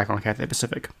I was back on Cathay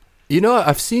Pacific.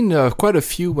 I've seen quite a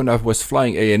few when I was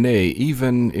flying ANA,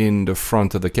 even in the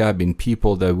front of the cabin,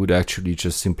 people that would actually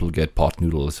just simply get pot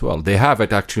noodle as well. They have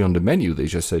it actually on the menu. They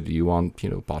just said, do you want,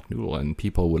 pot noodle? And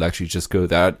people will actually just go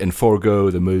there and forego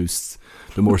the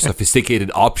more sophisticated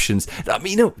options. I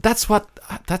mean, that's what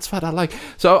I like.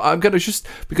 So I'm gonna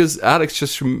because Alex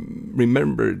just made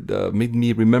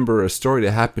me remember a story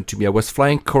that happened to me. I was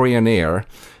flying Korean Air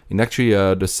in actually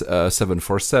the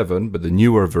 747, but the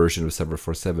newer version of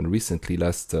 747 recently,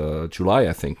 last July,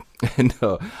 I think. And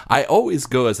I always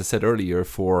go, as I said earlier,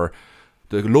 for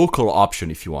the local option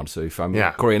if you want. So if I'm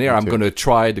Korean Air, I'm going to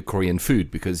try the Korean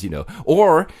food because,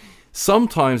 or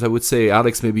sometimes I would say,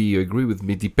 Alex, maybe you agree with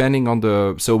me, depending on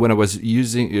so when I was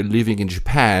living in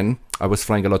Japan, I was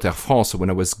flying a lot Air France. So when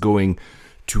I was going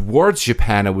towards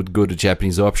Japan, I would go to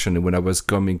Japanese option. And when I was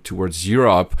coming towards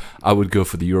Europe, I would go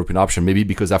for the European option. Maybe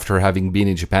because after having been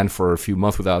in Japan for a few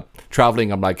months without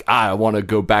traveling, I'm like, I want to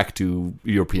go back to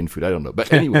European food. I don't know.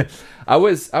 But anyway, I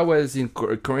was in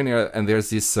Korea, and there's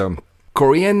this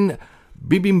Korean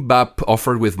bibimbap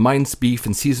offered with minced beef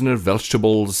and seasoned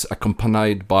vegetables,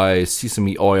 accompanied by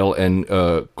sesame oil and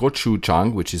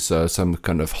gochujang, which is some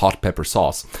kind of hot pepper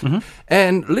sauce. Mm-hmm.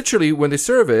 And literally, when they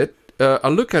serve it, I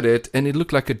look at it and it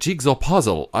looked like a jigsaw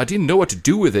puzzle. I didn't know what to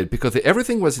do with it because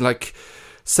everything was like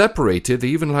separated. They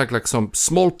even had like some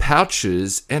small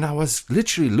pouches, and I was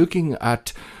literally looking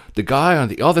at the guy on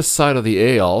the other side of the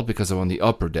aisle because I'm on the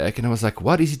upper deck, and I was like,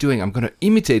 what is he doing? I'm going to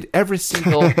imitate every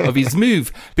single of his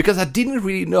move because I didn't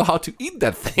really know how to eat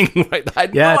that thing. Right?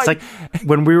 It's like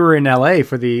when we were in LA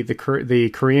for the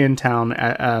Korean town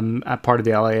at part of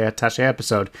the LA Attaché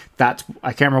episode. I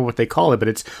can't remember what they call it, but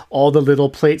it's all the little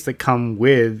plates that come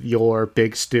with your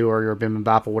big stew or your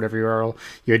bibimbap or whatever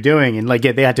you're doing, and like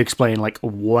they had to explain like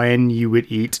when you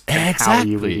would eat and how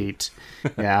you would eat.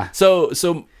 Yeah. So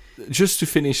just to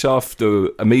finish off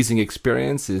the amazing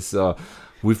experience is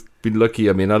we've been lucky.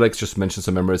 I mean, Alex just mentioned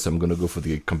some Emirates. I'm going to go for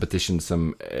the competition,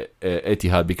 some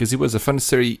Etihad, because it was a fun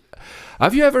story.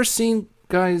 Have you ever seen,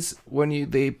 guys, when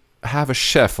they have a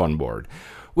chef on board,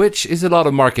 which is a lot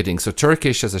of marketing? So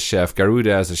Turkish as a chef,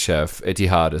 Garuda as a chef,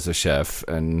 Etihad as a chef,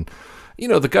 and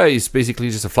the guy is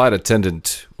basically just a flight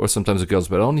attendant, or sometimes the girls,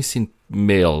 but I've only seen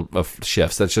male of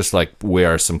chefs that just like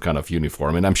wear some kind of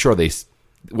uniform, and I'm sure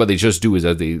what they just do is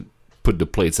that they put the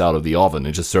plates out of the oven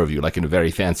and just serve you like in a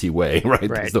very fancy way,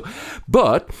 right? So,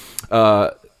 but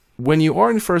when you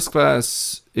are in first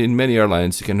class in many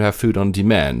airlines, you can have food on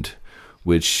demand,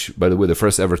 which, by the way, the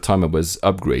first ever time I was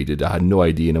upgraded, I had no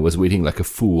idea, and I was waiting like a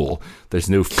fool. There's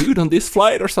no food on this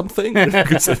flight or something.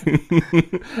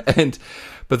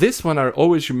 But this one I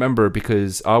always remember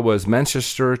because I was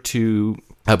Manchester to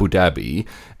Abu Dhabi,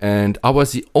 and I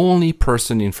was the only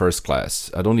person in first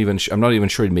class. I'm not even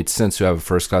sure it made sense to have a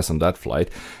first class on that flight.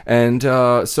 And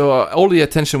so all the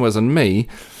attention was on me,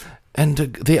 and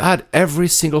they had every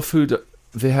single food.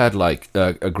 They had like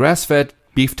a grass-fed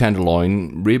beef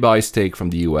tenderloin, ribeye steak from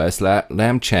the US,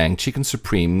 lamb chang, chicken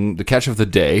supreme, the catch of the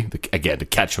day. The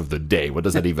catch of the day. What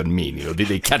does that even mean? Did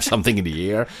they catch something in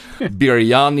the air?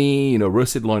 Biryani,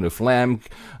 roasted loin of lamb,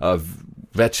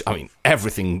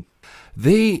 everything.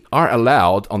 They are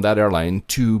allowed on that airline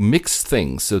to mix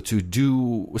things. So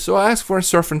I asked for a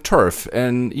surf and turf,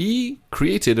 and he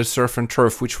created a surf and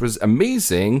turf, which was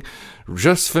amazing.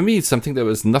 Just for me, it's something that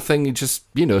was nothing.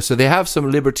 So they have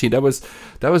some liberty. That was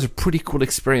a pretty cool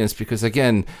experience because,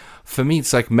 again, for me,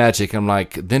 it's like magic. I'm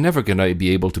like, they're never going to be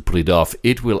able to pull it off.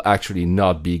 It will actually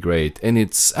not be great. And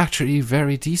it's actually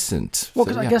very decent. Well,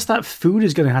 because I guess that food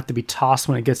is going to have to be tossed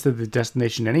when it gets to the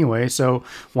destination anyway. So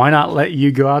why not let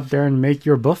you go out there and make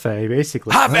your buffet,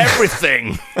 basically? Have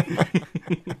everything!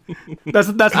 That's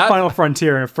the final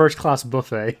frontier in a first-class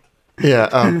buffet. Yeah,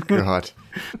 oh, God.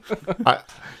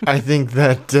 I think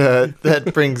that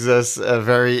that brings us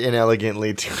very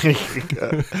inelegantly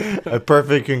to a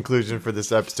perfect conclusion for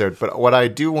this episode. But what I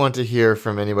do want to hear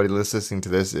from anybody listening to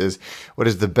this is, what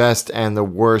is the best and the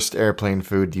worst airplane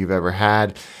food you've ever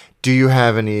had? Do you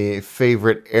have any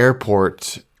favorite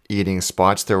airport eating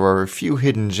spots? There were a few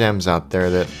hidden gems out there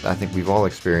that I think we've all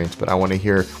experienced, but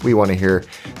we want to hear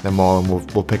them all, and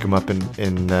we'll pick them up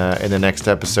in the next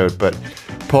episode. But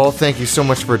Paul, thank you so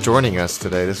much for joining us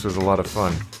today. This was a lot of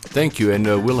fun. Thank you, and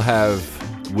we'll have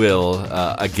Will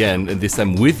again, and this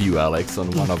time with you, Alex, on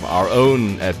one of our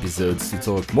own episodes to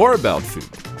talk more about food.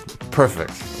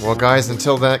 Perfect. Well, guys,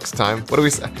 until next time, what do we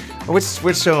say?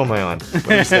 Which show am I on? What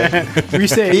do we say? We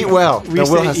say eat well. We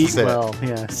say Will has to eat say well. it.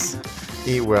 Yes.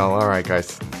 Eat well. All right,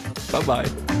 guys.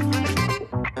 Bye-bye.